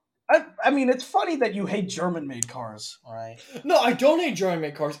 I mean, it's funny that you hate German-made cars, right? No, I don't hate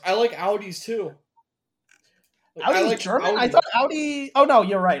German-made cars. I like Audis too. Like, Audi's I like German? Audi. I thought Audi... Oh, no,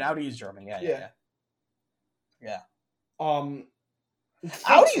 you're right. Audi is German. Yeah. Audis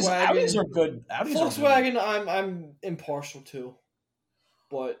are good. Volkswagen, I'm impartial to.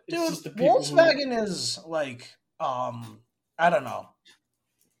 But it's dude, just the people Volkswagen is like, I don't know.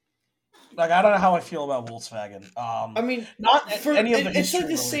 Like, I don't know how I feel about Volkswagen. I mean, not for any of the it's like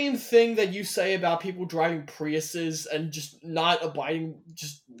the same thing that you say about people driving Priuses and just not abiding,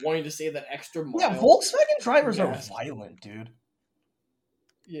 just wanting to save that extra mile. Yeah, Volkswagen drivers are violent, dude.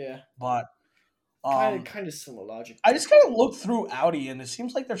 Yeah, but kind of similar logic. I just kind of looked through Audi, and it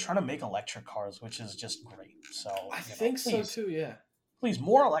seems like they're trying to make electric cars, which is just great. So I think so too. Yeah, please,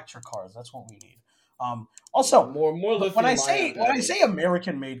 more electric cars. That's what we need. Also, more when I say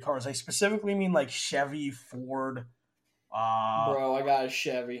American-made cars, I specifically mean like Chevy, Ford. Bro, I got a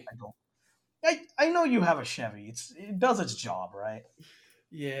Chevy. I know you have a Chevy. It does its job, right?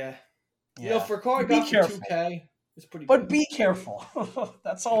 Yeah. You know, for a car I got for $2,000, it's pretty. But be careful.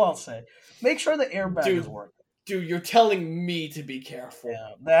 That's all I'll say. Make sure the airbag is working. Dude, you're telling me to be careful.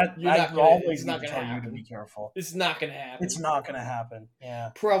 Yeah, it's not gonna happen. You to be careful. It's not gonna happen. It's not gonna happen. Yeah.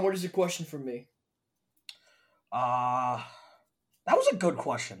 Pram, what is your question for me? That was a good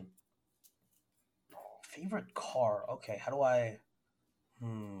question. Favorite car? Okay, how do I?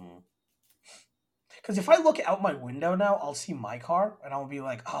 Because if I look out my window now, I'll see my car, and I'll be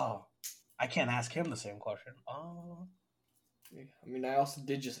like, oh, I can't ask him the same question. I mean, I also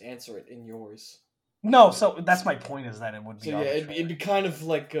did just answer it in yours. No, so that's my point. Is that it would be? So yeah, it'd be kind of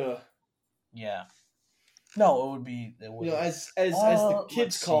like yeah. No, it would be. You know, as the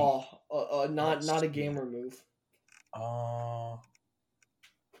kids call, not a gamer move.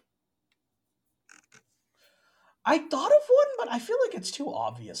 I thought of one, but I feel like it's too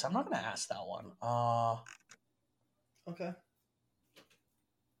obvious. I'm not going to ask that one. Okay.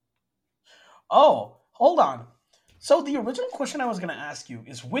 Oh, hold on. So the original question I was going to ask you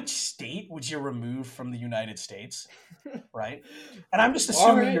is, which state would you remove from the United States? Right? And I'm just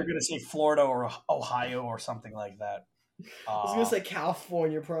assuming you're going to say Florida or Ohio or something like that. I was going to say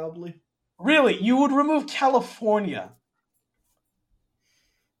California, probably. Really? You would remove California?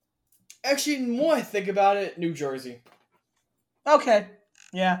 Actually, the more I think about it, New Jersey. Okay.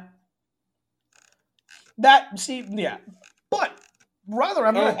 Yeah. Yeah. But rather,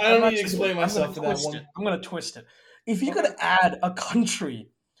 I don't need to explain myself to that one. I'm going to twist it. If you could add a country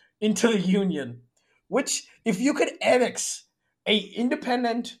into the Union, if you could annex a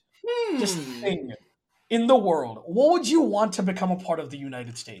independent just thing in the world, what would you want to become a part of the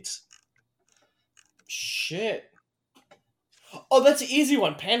United States? Shit. Oh, that's an easy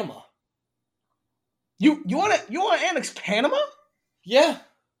one. Panama. You want to annex Panama? Yeah.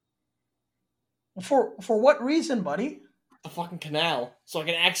 For what reason, buddy? The fucking canal, so I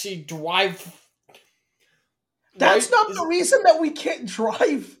can actually drive. That's not the reason that we can't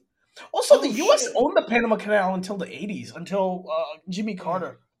drive. Also, the U.S. owned the Panama Canal until the 80s, until Jimmy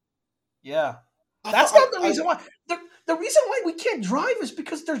Carter. Yeah. That's not the reason why. The reason why we can't drive is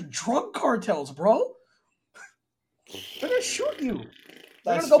because there's drug cartels, bro. They're going to shoot you.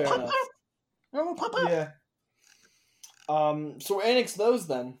 They're going to go pop up. They're going to pop up. Yeah. So annex those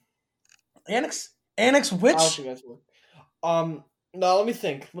then. Annex which? I don't think that's one. No, let me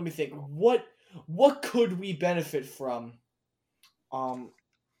think. What could we benefit from?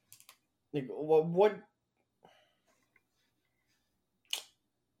 Like, what?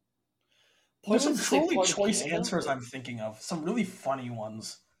 There's some truly choice answers I'm thinking of. Some really funny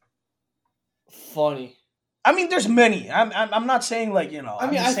ones. Funny. I mean, there's many. I'm not saying like, you know. I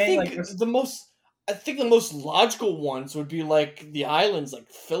mean, I think the most logical ones would be like the islands, like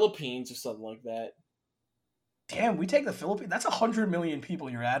Philippines or something like that. Damn, we take the Philippines. That's 100 million people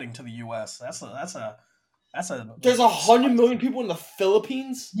you're adding to the U.S. That's a. There's 100 million people in the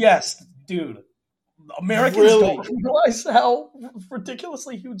Philippines? Yes, dude. Americans don't realize how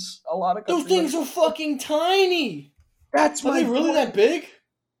ridiculously huge a lot of countries. Those things are fucking tiny. Are they really that big?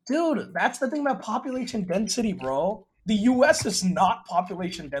 Dude, that's the thing about population density, bro. The U.S. is not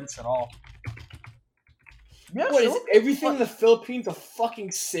population dense at all. Yeah, what, is everything in the Philippines a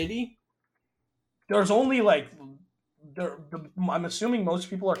fucking city? There's only like, I'm assuming most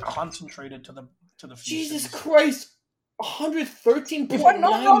people are concentrated to the Jesus Christ, 113.9 If I'm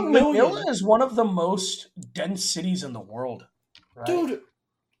not wrong, million. Manila is one of the most dense cities in the world. Right? Dude,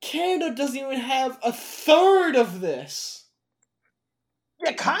 Canada doesn't even have a third of this.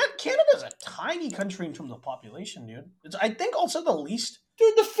 Yeah, Canada's a tiny country in terms of population, dude. I think also the least.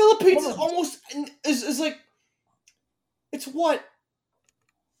 Dude, the Philippines is almost is like, it's what?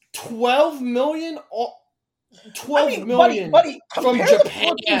 12 million? 12 million buddy, from compare the Japan.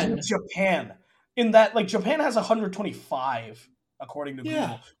 Philippines with Japan. In that, like, Japan has 125, according to Yeah.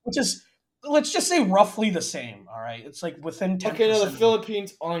 Google, which is, let's just say, roughly the same, all right? It's, like, within 10%. Okay, no, the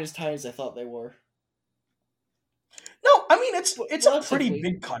Philippines aren't as tiny as I thought they were. No, I mean, it's a pretty Relatively.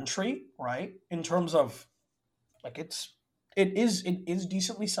 big country, right? In terms of, like, it is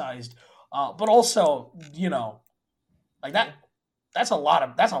decently sized, but also, you know, like that's a lot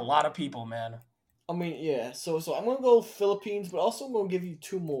of people, man. I mean, yeah. So I'm gonna go Philippines, but also I'm gonna give you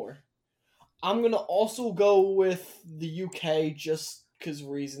two more. I'm gonna also go with the UK just because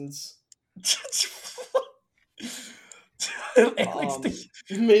reasons.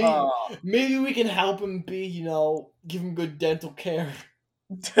 Maybe we can help him be, give him good dental care,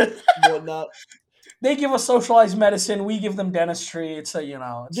 whatnot. They give us socialized medicine, we give them dentistry. It's a,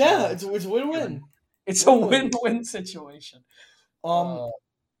 it's win-win. It's a win-win situation. And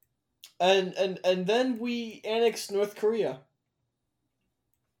then we annex North Korea.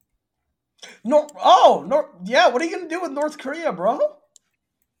 Yeah. What are you gonna do with North Korea, bro?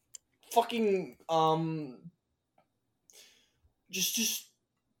 Fucking just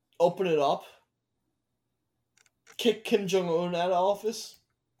open it up. Kick Kim Jong-un out of office.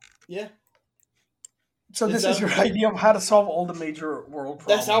 Yeah. So this is your idea of how to solve all the major world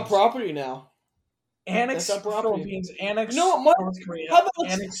problems. That's our property now. Annex the Philippines, annex North Korea. How about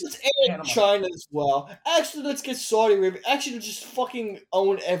let's annex China as well? Actually, let's get Saudi Arabia. Actually, just fucking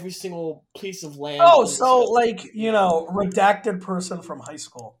own every single piece of land. Oh, so like, redacted person from high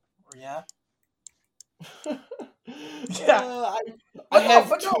school. Yeah. Yeah. I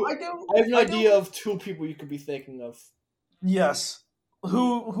have an idea of two people you could be thinking of. Yes.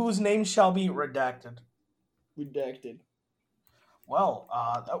 Whose name shall be redacted. Redacted. Well,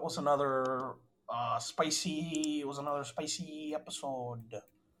 that was another spicy episode.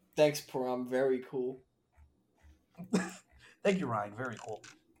 Thanks, Param. Very cool. Thank you, Ryan. Very cool.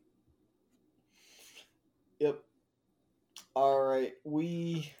 Yep. All right,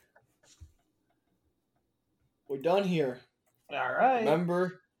 we're done here. All right.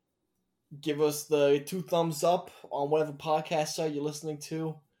 Remember, give us the 2 thumbs up on whatever podcast site you're listening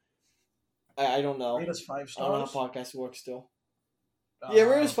to. I don't know. Rate us 5 stars. I don't know how podcasts work still. Yeah,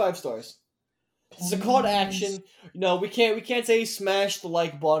 rate us 5 stars. It's a call to action. We can't say smash the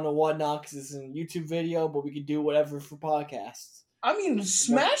like button or whatnot because it's a YouTube video, but we can do whatever for podcasts. I mean,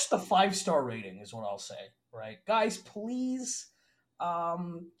 smash the 5-star rating is what I'll say, right? Guys, please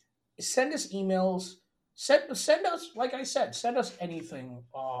send us emails. Send us, like I said, send us anything,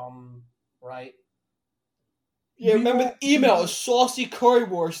 right? Yeah, remember the email is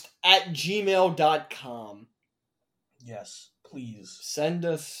saucycurrywurst@gmail.com. Yes, please. Send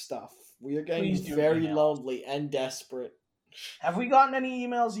us stuff. We are getting very lonely and desperate. Have we gotten any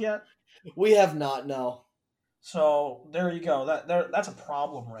emails yet? We have not, no. So, there you go. That's a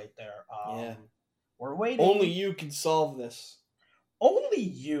problem right there. Yeah. We're waiting. Only you can solve this. Only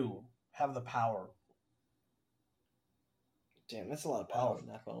you have the power. Damn, that's a lot of power,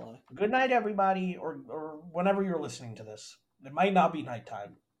 not gonna lie. Good night, everybody, or whenever you're listening to this. It might not be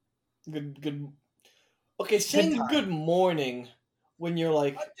nighttime. Good. Okay, saying good morning when you're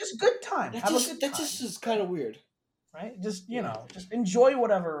like... just good time. That just is kind of weird. Right? Just, just enjoy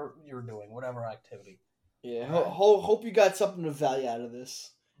whatever you're doing, whatever activity. Yeah, hope you got something of value out of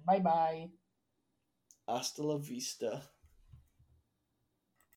this. Bye-bye. Hasta la vista.